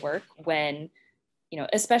from work when,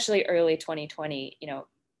 especially early 2020,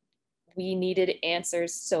 we needed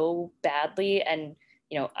answers so badly. And,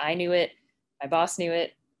 I knew it, my boss knew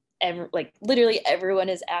it, literally everyone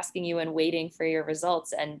is asking you and waiting for your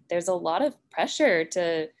results. And there's a lot of pressure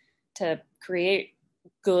to create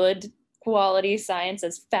good quality science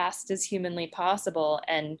as fast as humanly possible.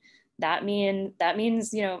 And that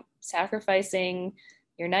means, sacrificing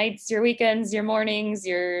your nights, your weekends, your mornings,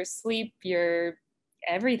 your sleep, your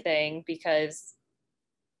everything, because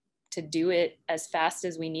to do it as fast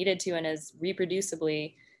as we needed to and as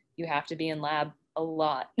reproducibly, you have to be in lab a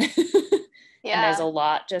lot. And there's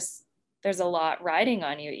a lot riding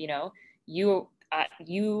on you.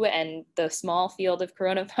 You and the small field of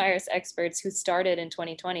coronavirus experts who started in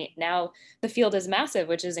 2020. Now the field is massive,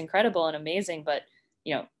 which is incredible and amazing, but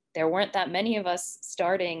there weren't that many of us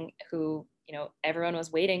starting who, everyone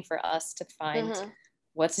was waiting for us to find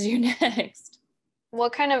what to do next.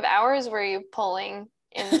 What kind of hours were you pulling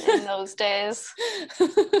in those days?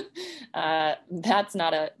 That's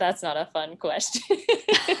not a fun question.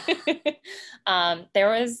 There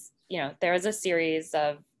was a series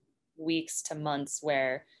of weeks to months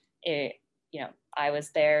where I was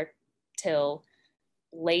there till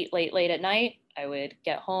late at night. I would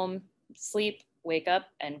get home, sleep, wake up,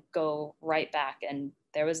 and go right back. And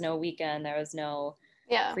there was no weekend, there was no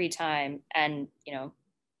free time. And,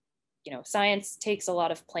 science takes a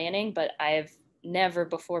lot of planning, but I've never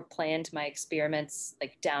before planned my experiments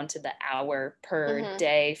like down to the hour per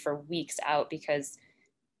day for weeks out, because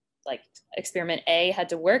like experiment A had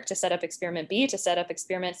to work to set up experiment B, to set up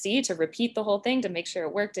experiment C, to repeat the whole thing, to make sure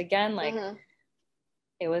it worked again. Like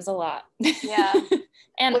it was a lot. Yeah.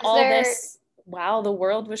 And this while the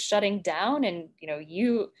world was shutting down, and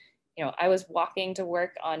I was walking to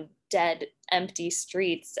work on dead, empty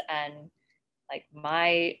streets, and like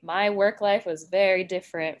my work life was very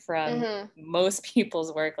different from most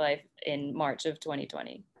people's work life in March of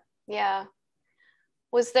 2020. Yeah.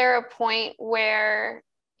 Was there a point where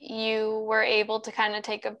you were able to kind of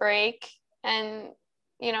take a break and,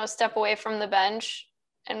 step away from the bench?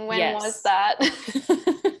 And when was that?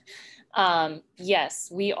 Yes,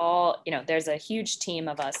 we all, there's a huge team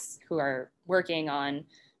of us who are working on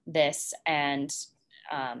this, and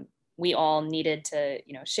we all needed to,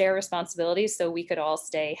 share responsibilities so we could all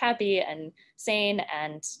stay happy and sane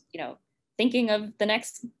and, thinking of the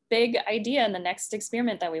next big idea and the next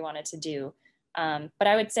experiment that we wanted to do. But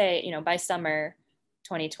I would say, by summer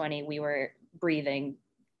 2020, we were breathing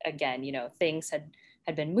again. Things had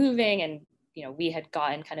been moving, and we had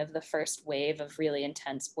gotten kind of the first wave of really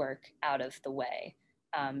intense work out of the way.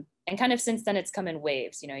 And kind of since then, it's come in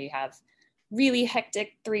waves. You have really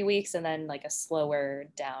hectic 3 weeks, and then like a slower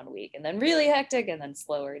down week, and then really hectic, and then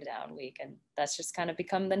slower down week. And that's just kind of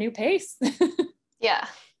become the new pace. Yeah.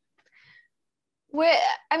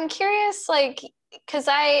 I'm curious, like, because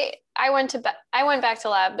I went back to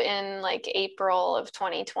lab in like April of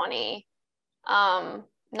 2020,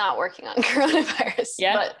 not working on coronavirus,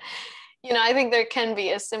 Yeah. but I think there can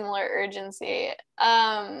be a similar urgency.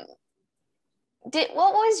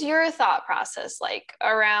 What was your thought process like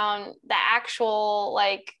around the actual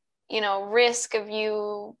like risk of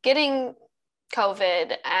you getting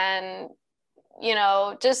COVID, and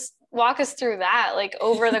just walk us through that like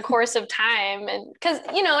over the course of time? And because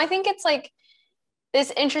I think it's like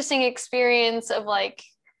this interesting experience of like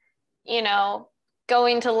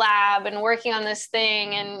going to lab and working on this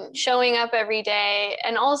thing and showing up every day,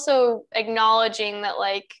 and also acknowledging that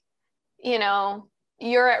like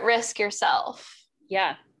you're at risk yourself.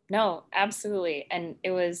 Yeah, no, absolutely. And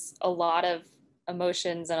it was a lot of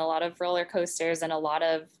emotions and a lot of roller coasters and a lot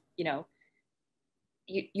of,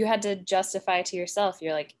 you had to justify to yourself.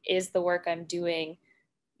 You're like, is the work I'm doing,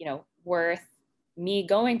 worth me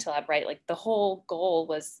going to lab, right? Like the whole goal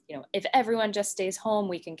was, if everyone just stays home,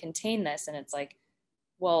 we can contain this. And it's like,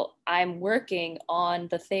 well, I'm working on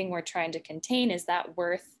the thing we're trying to contain. Is that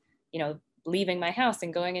worth, leaving my house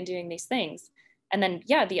and going and doing these things? And then,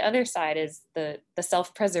 yeah, the other side is the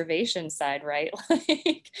self-preservation side, right?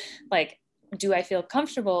 like, do I feel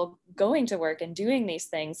comfortable going to work and doing these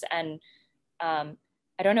things? And I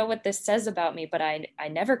don't know what this says about me, but I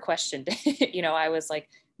never questioned it. I was like,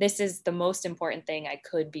 this is the most important thing I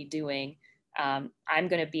could be doing. I'm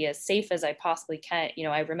going to be as safe as I possibly can.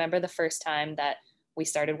 I remember the first time that we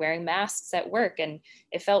started wearing masks at work, and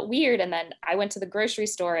it felt weird. And then I went to the grocery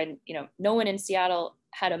store, and, no one in Seattle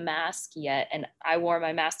had a mask yet. And I wore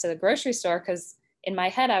my mask to the grocery store because in my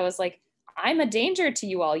head, I was like, I'm a danger to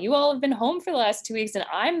you all. You all have been home for the last 2 weeks, and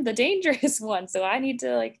I'm the dangerous one. So I need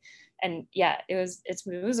to like, and yeah, it was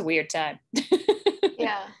a weird time.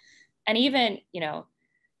 Yeah. And even,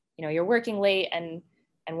 you're working late, and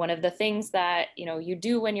one of the things that, you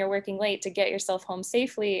do when you're working late to get yourself home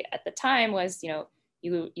safely at the time was,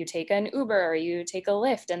 you take an Uber or you take a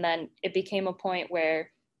Lyft. And then it became a point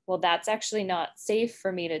where, well, that's actually not safe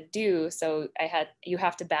for me to do. So you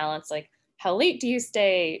have to balance like, how late do you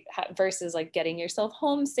stay versus like getting yourself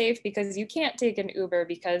home safe, because you can't take an Uber,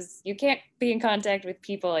 because you can't be in contact with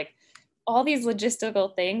people, like all these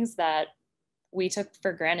logistical things that we took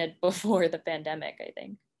for granted before the pandemic, I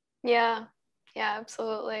think. Yeah,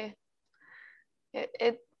 absolutely.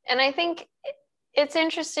 And I think it's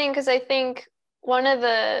interesting because I think one of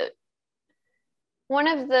the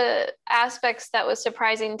aspects that was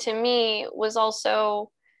surprising to me was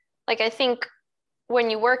also like, I think when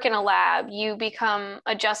you work in a lab, you become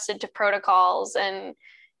adjusted to protocols and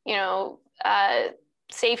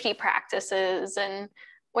safety practices, and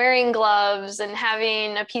wearing gloves and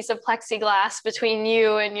having a piece of plexiglass between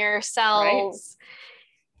you and your cells.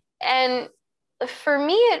 Right. And for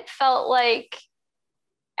me, it felt like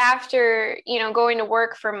after, going to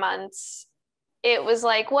work for months, it was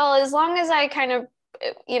like, well, as long as I kind of,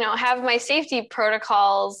 have my safety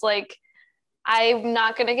protocols, like I'm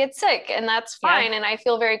not going to get sick, and that's fine. Yeah. And I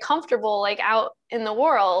feel very comfortable like out in the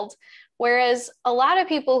world. Whereas a lot of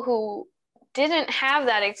people who didn't have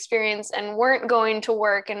that experience and weren't going to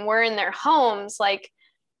work and were in their homes, like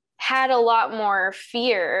had a lot more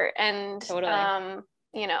fear and, totally.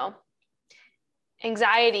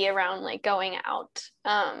 Anxiety around like going out.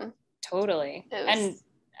 Totally. And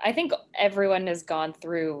I think everyone has gone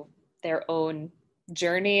through their own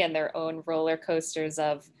journey and their own roller coasters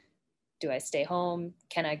of, do I stay home?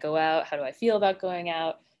 Can I go out? How do I feel about going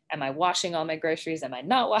out? Am I washing all my groceries? Am I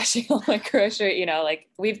not washing all my groceries? Like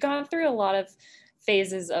we've gone through a lot of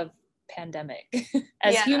phases of pandemic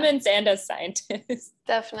as humans and as scientists.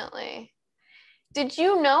 Definitely. Did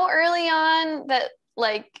you know early on that,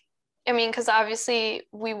 like, I mean, because obviously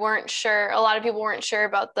we weren't sure, a lot of people weren't sure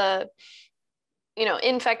about the,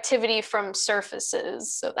 infectivity from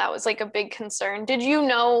surfaces. So that was like a big concern. Did you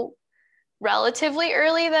know relatively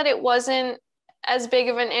early that it wasn't as big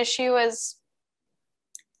of an issue as?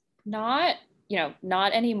 Not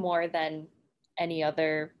any more than any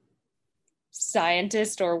other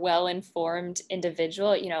scientist or well-informed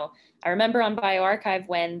individual. I remember on bioRxiv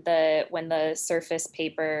when the surface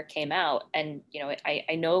paper came out, and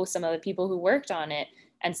I know some of the people who worked on it,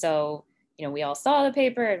 and so we all saw the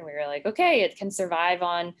paper and we were like, okay, it can survive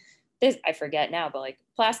on this, I forget now, but like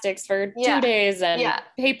plastics for 2 days and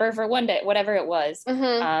paper for 1 day, whatever it was.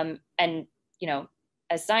 And,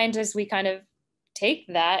 as scientists, we kind of take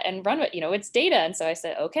that and run with, it's data. And so I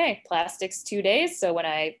said, okay, plastics 2 days. So when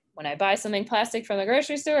I buy something plastic from the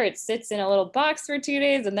grocery store, it sits in a little box for 2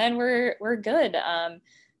 days and then we're good.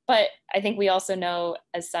 But I think we also know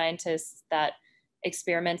as scientists that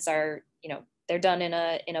experiments are, they're done in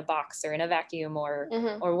a box or in a vacuum or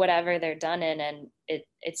whatever they're done in, and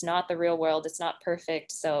it's not the real world. It's not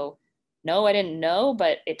perfect. So no, I didn't know,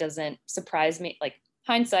 but it doesn't surprise me. Like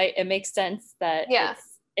hindsight, it makes sense that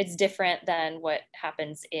it's different than what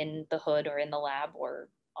happens in the hood or in the lab or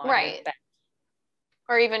on your bench.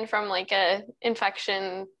 Or even from like a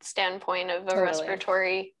infection standpoint of a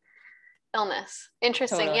respiratory illness.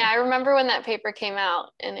 Interesting. Yeah, I remember when that paper came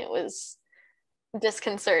out and it was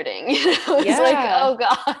disconcerting. It was like, oh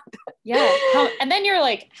God. And then you're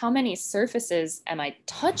like, how many surfaces am I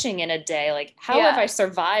touching in a day? Like, how have I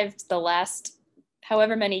survived the last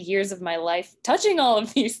however many years of my life touching all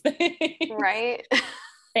of these things? Right.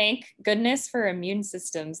 Thank goodness for immune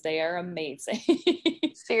systems. They are amazing.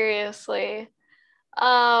 Seriously.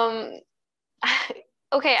 Okay,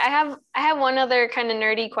 I have one other kind of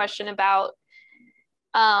nerdy question about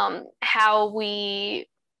how we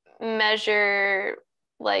measure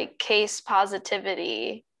like case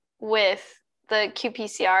positivity with the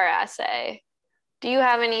qPCR assay. Do you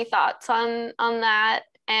have any thoughts on that?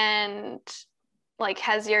 And like,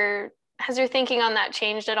 has your thinking on that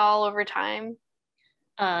changed at all over time?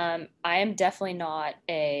 I am definitely not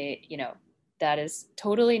that is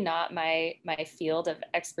totally not my field of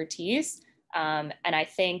expertise. And I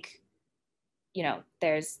think,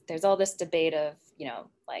 there's all this debate of,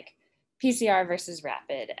 like PCR versus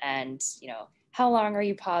rapid, and, how long are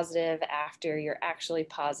you positive after you're actually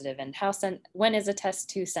positive, and when is a test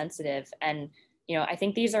too sensitive? And, I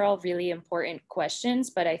think these are all really important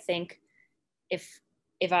questions, but I think if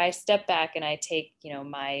I step back and I take,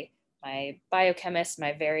 my biochemist,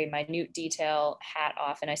 my very minute detail hat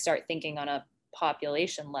off, and I start thinking on a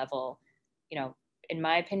population level, in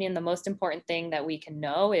my opinion, the most important thing that we can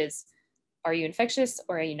know is, are you infectious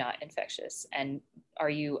or are you not infectious? And are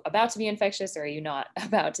you about to be infectious or are you not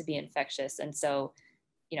about to be infectious? And so,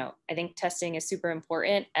 I think testing is super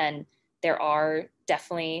important, and there are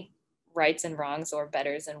definitely rights and wrongs or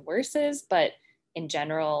betters and worses, but in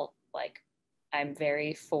general, like, I'm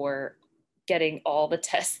very for getting all the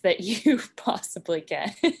tests that you possibly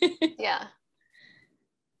can. Yeah.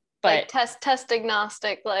 But like test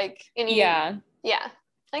agnostic, like any. I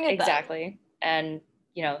get exactly. That. And,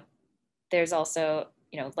 there's also,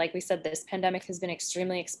 like we said, this pandemic has been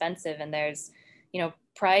extremely expensive, and there's,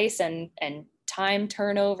 price and time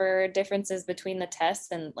turnover differences between the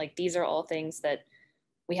tests. And like, these are all things that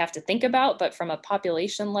we have to think about. But from a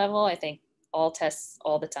population level, I think all tests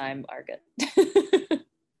all the time are good.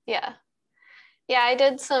 Yeah, I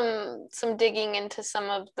did some digging into some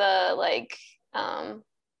of the like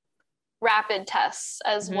rapid tests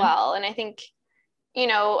as well. And I think,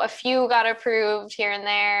 a few got approved here and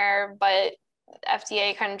there, but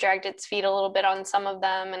FDA kind of dragged its feet a little bit on some of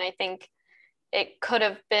them. And I think it could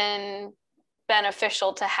have been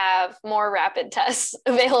beneficial to have more rapid tests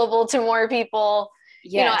available to more people,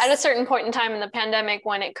 at a certain point in time in the pandemic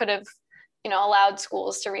when it could have, allowed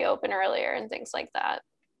schools to reopen earlier and things like that.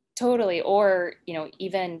 Totally. Or,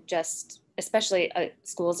 even just, especially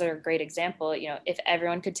schools are a great example, if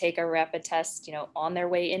everyone could take a rapid test, on their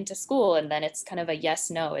way into school, and then it's kind of a yes,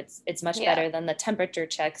 no, it's much better than the temperature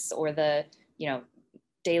checks or the,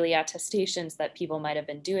 daily attestations that people might have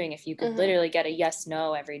been doing. If you could literally get a yes,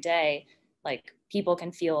 no every day, like, people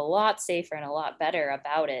can feel a lot safer and a lot better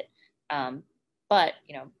about it. But,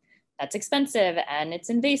 that's expensive and it's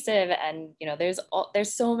invasive, and,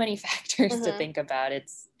 there's so many factors to think about.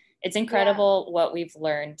 It's incredible what we've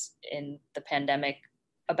learned in the pandemic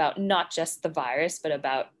about not just the virus, but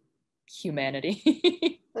about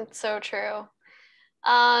humanity. That's so true.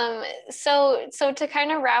 So to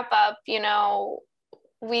kind of wrap up,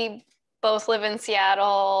 we both live in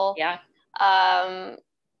Seattle. Yeah.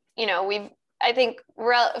 We've, I think,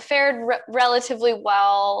 fared relatively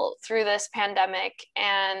well through this pandemic,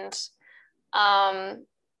 and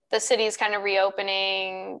the city's kind of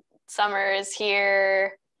reopening. Summer is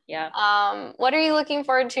here. Yeah. What are you looking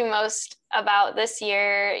forward to most about this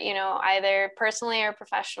year, either personally or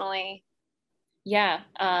professionally? Yeah.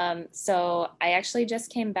 So I actually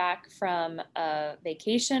just came back from a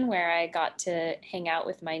vacation where I got to hang out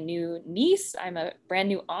with my new niece. I'm a brand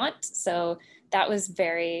new aunt. So that was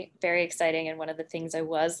very, very exciting and one of the things I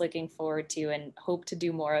was looking forward to and hope to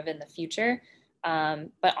do more of in the future.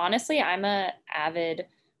 But honestly, I'm a avid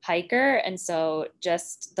hiker. And so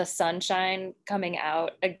just the sunshine coming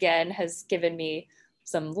out again has given me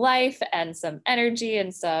some life and some energy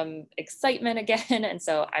and some excitement again. And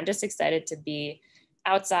so I'm just excited to be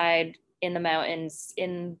outside in the mountains,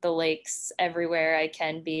 in the lakes, everywhere I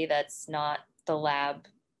can be that's not the lab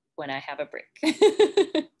when I have a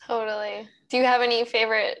break. Totally. Do you have any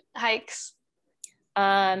favorite hikes?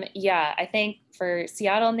 Yeah, I think for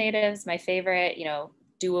Seattle natives, my favorite,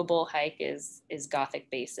 doable hike is Gothic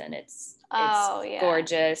Basin. It's Oh, yeah.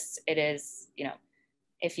 gorgeous. It is,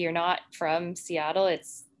 if you're not from Seattle,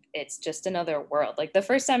 it's just another world. Like the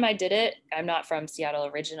first time I did it, I'm not from Seattle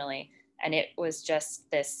originally, and it was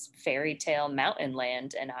just this fairy tale mountain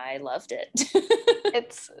land, and I loved it.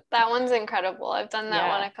 That one's incredible. I've done that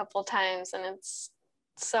one Yeah. a couple times and it's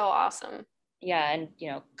so awesome. Yeah, and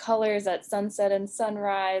colors at sunset and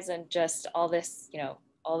sunrise, and just all this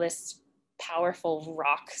powerful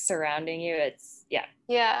rock surrounding you. It's, yeah,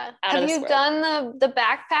 Yeah. out of Have this you world. done the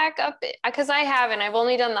backpack up? Because I haven't. I've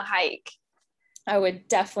only done the hike. I would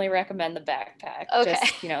definitely recommend the backpack. Okay.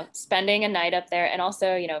 Just, spending a night up there. And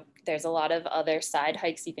also, there's a lot of other side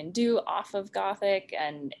hikes you can do off of Gothic.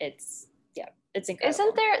 And yeah, it's Isn't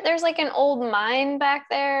incredible. there's like an old mine back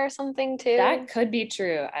there or something That too? could be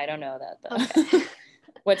true. I don't know that though. Okay.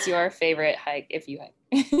 What's your favorite hike if you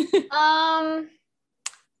hike? Um,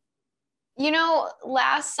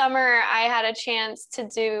 last summer I had a chance to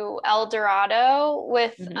do El Dorado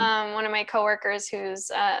with Mhm. one of my coworkers who's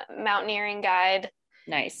a mountaineering guide.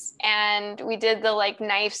 Nice. And we did the like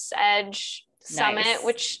Knife's Edge summit, Nice.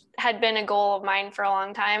 which had been a goal of mine for a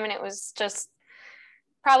long time. And it was just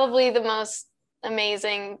probably the most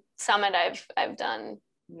amazing summit I've done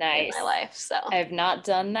in my Nice. life. So I have not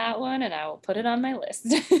done that one, and I will put it on my list.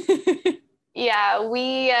 yeah,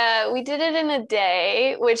 we did it in a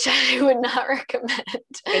day, which I would not recommend.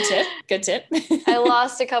 Good tip. Good tip. I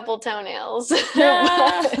lost a couple toenails.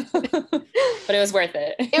 No. But But it was worth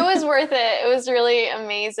it. it was worth it. It was really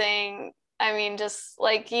amazing. I mean, just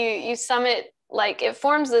like you summit, like it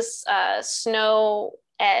forms this snow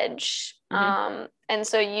edge. Mhm. And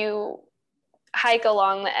so you hike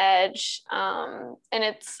along the edge. And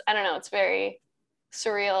I don't know, it's very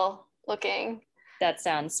surreal looking. That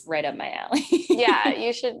sounds right up my alley. Yeah,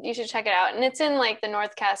 you should check it out. And it's in like the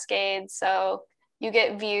North Cascades, so you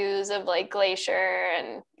get views of like Glacier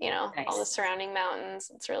and all the Nice. surrounding mountains.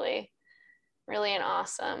 It's really really an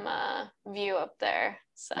awesome view up there.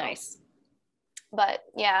 So, Nice. but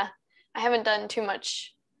yeah, I haven't done too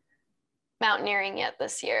much mountaineering yet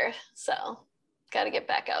this year, so got to get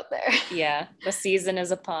back out there. Yeah, the season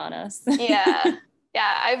is upon us. Yeah,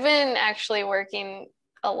 yeah, I've been actually working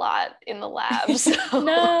a lot in the lab, so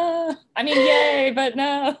No, I mean, yay, but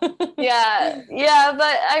no. yeah,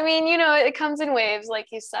 but I mean, it comes in waves, like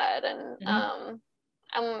you said, and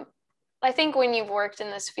Mhm. I think when you've worked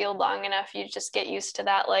in this field long enough, you just get used to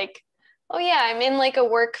that, like, oh yeah, I'm in like a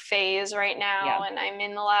work phase right now, Yeah. and I'm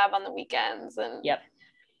in the lab on the weekends, and Yep.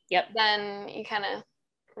 Yep. then you kind of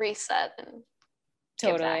reset and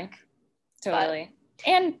get Totally. back. Totally.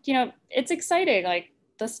 And, it's exciting. Like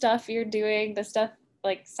the stuff you're doing, the stuff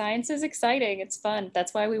like science is exciting. It's fun.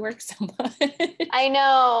 That's why we work so much. I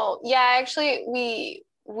know. Yeah, actually, we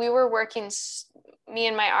were working. Me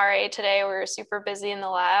and my RA today, we were super busy in the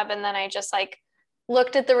lab, and then I just like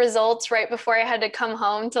looked at the results right before I had to come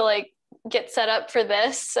home to like get set up for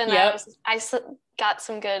this, and Yep. I got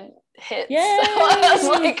some good hits. Yay! So I was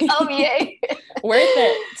like, oh yay, worth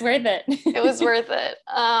it. It's worth it. it was worth it.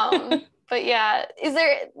 But yeah, is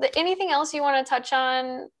there anything else you want to touch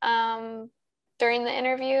on during the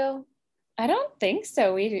interview? I don't think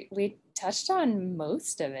so. We touched on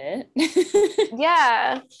most of it.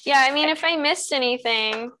 Yeah. I mean, if I missed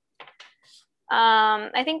anything,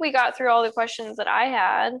 I think we got through all the questions that I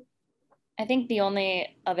had. I think the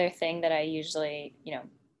only other thing that I usually,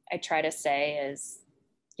 I try to say is,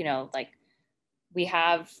 like we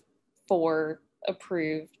have 3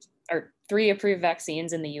 approved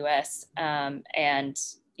vaccines in the US. And,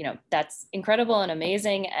 that's incredible and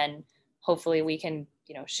amazing. And hopefully we can,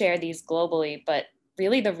 share these globally. But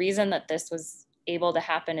really the reason that this was able to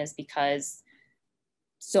happen is because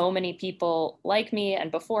so many people like me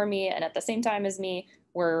and before me and at the same time as me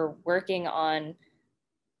were working on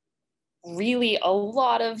really a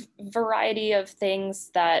lot of variety of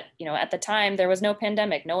things that, at the time there was no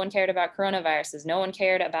pandemic. No one cared about coronaviruses. No one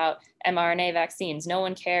cared about mRNA vaccines. No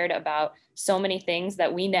one cared about so many things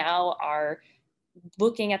that we now are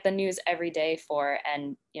looking at the news every day for.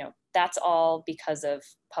 And, that's all because of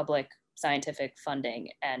public scientific funding.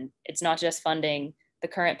 And it's not just funding the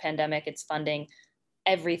current pandemic, it's funding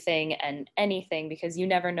everything and anything, because you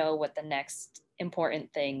never know what the next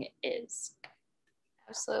important thing is.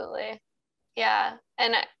 Absolutely. Yeah.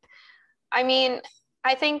 And I mean,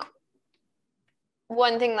 I think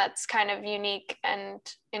one thing that's kind of unique and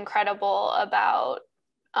incredible about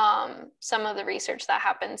some of the research that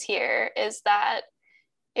happens here is that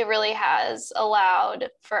it really has allowed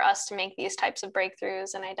for us to make these types of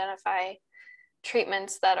breakthroughs and identify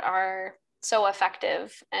treatments that are so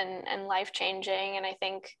effective and life-changing. And I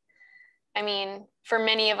think, I mean, for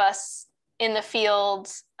many of us in the field,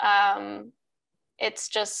 it's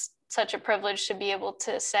just such a privilege to be able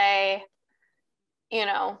to say,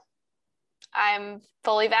 I'm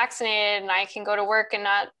fully vaccinated and I can go to work and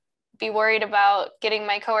not be worried about getting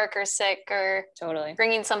my coworkers sick or totally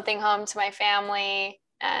bringing something home to my family.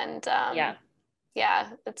 And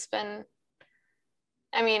it's been,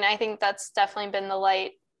 I mean, I think that's definitely been the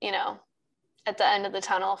light, at the end of the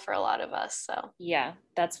tunnel for a lot of us. So yeah,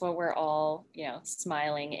 that's what we're all,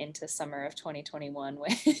 smiling into summer of 2021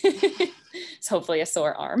 with. It's hopefully a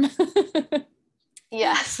sore arm.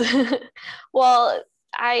 Yes. Well,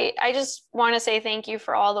 I just want to say thank you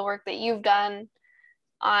for all the work that you've done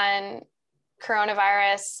on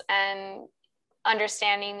coronavirus and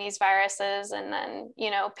understanding these viruses, and then,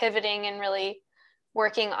 pivoting and really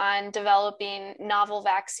working on developing novel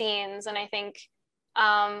vaccines. And I think,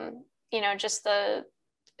 just the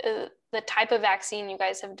type of vaccine you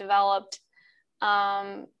guys have developed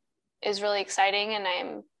is really exciting,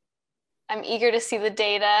 and I'm eager to see the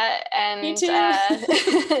data. And me too.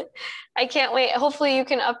 I can't wait. Hopefully you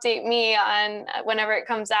can update me on whenever it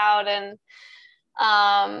comes out. And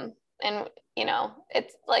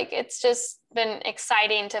it's just been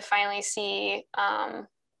exciting to finally see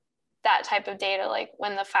that type of data. Like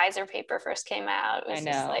when the Pfizer paper first came out, it was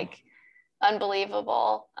just like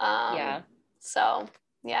unbelievable. So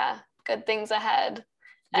yeah, good things ahead.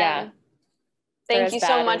 Yeah. And thank you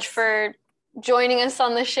so much for joining us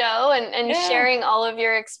on the show and sharing all of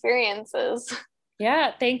your experiences.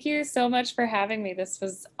 Yeah, thank you so much for having me. This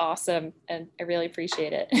was awesome, and I really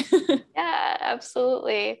appreciate it. Yeah,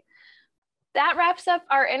 absolutely. That wraps up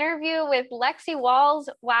our interview with Lexi Walls.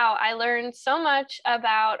 Wow, I learned so much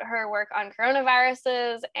about her work on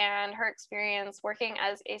coronaviruses and her experience working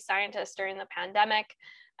as a scientist during the pandemic,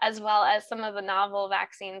 as well as some of the novel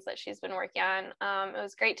vaccines that she's been working on. It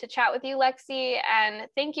was great to chat with you, Lexi, and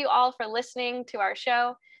thank you all for listening to our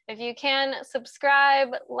show. If you can, subscribe,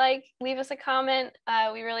 leave us a comment.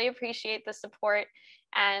 We really appreciate the support.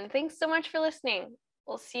 And thanks so much for listening.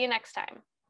 We'll see you next time.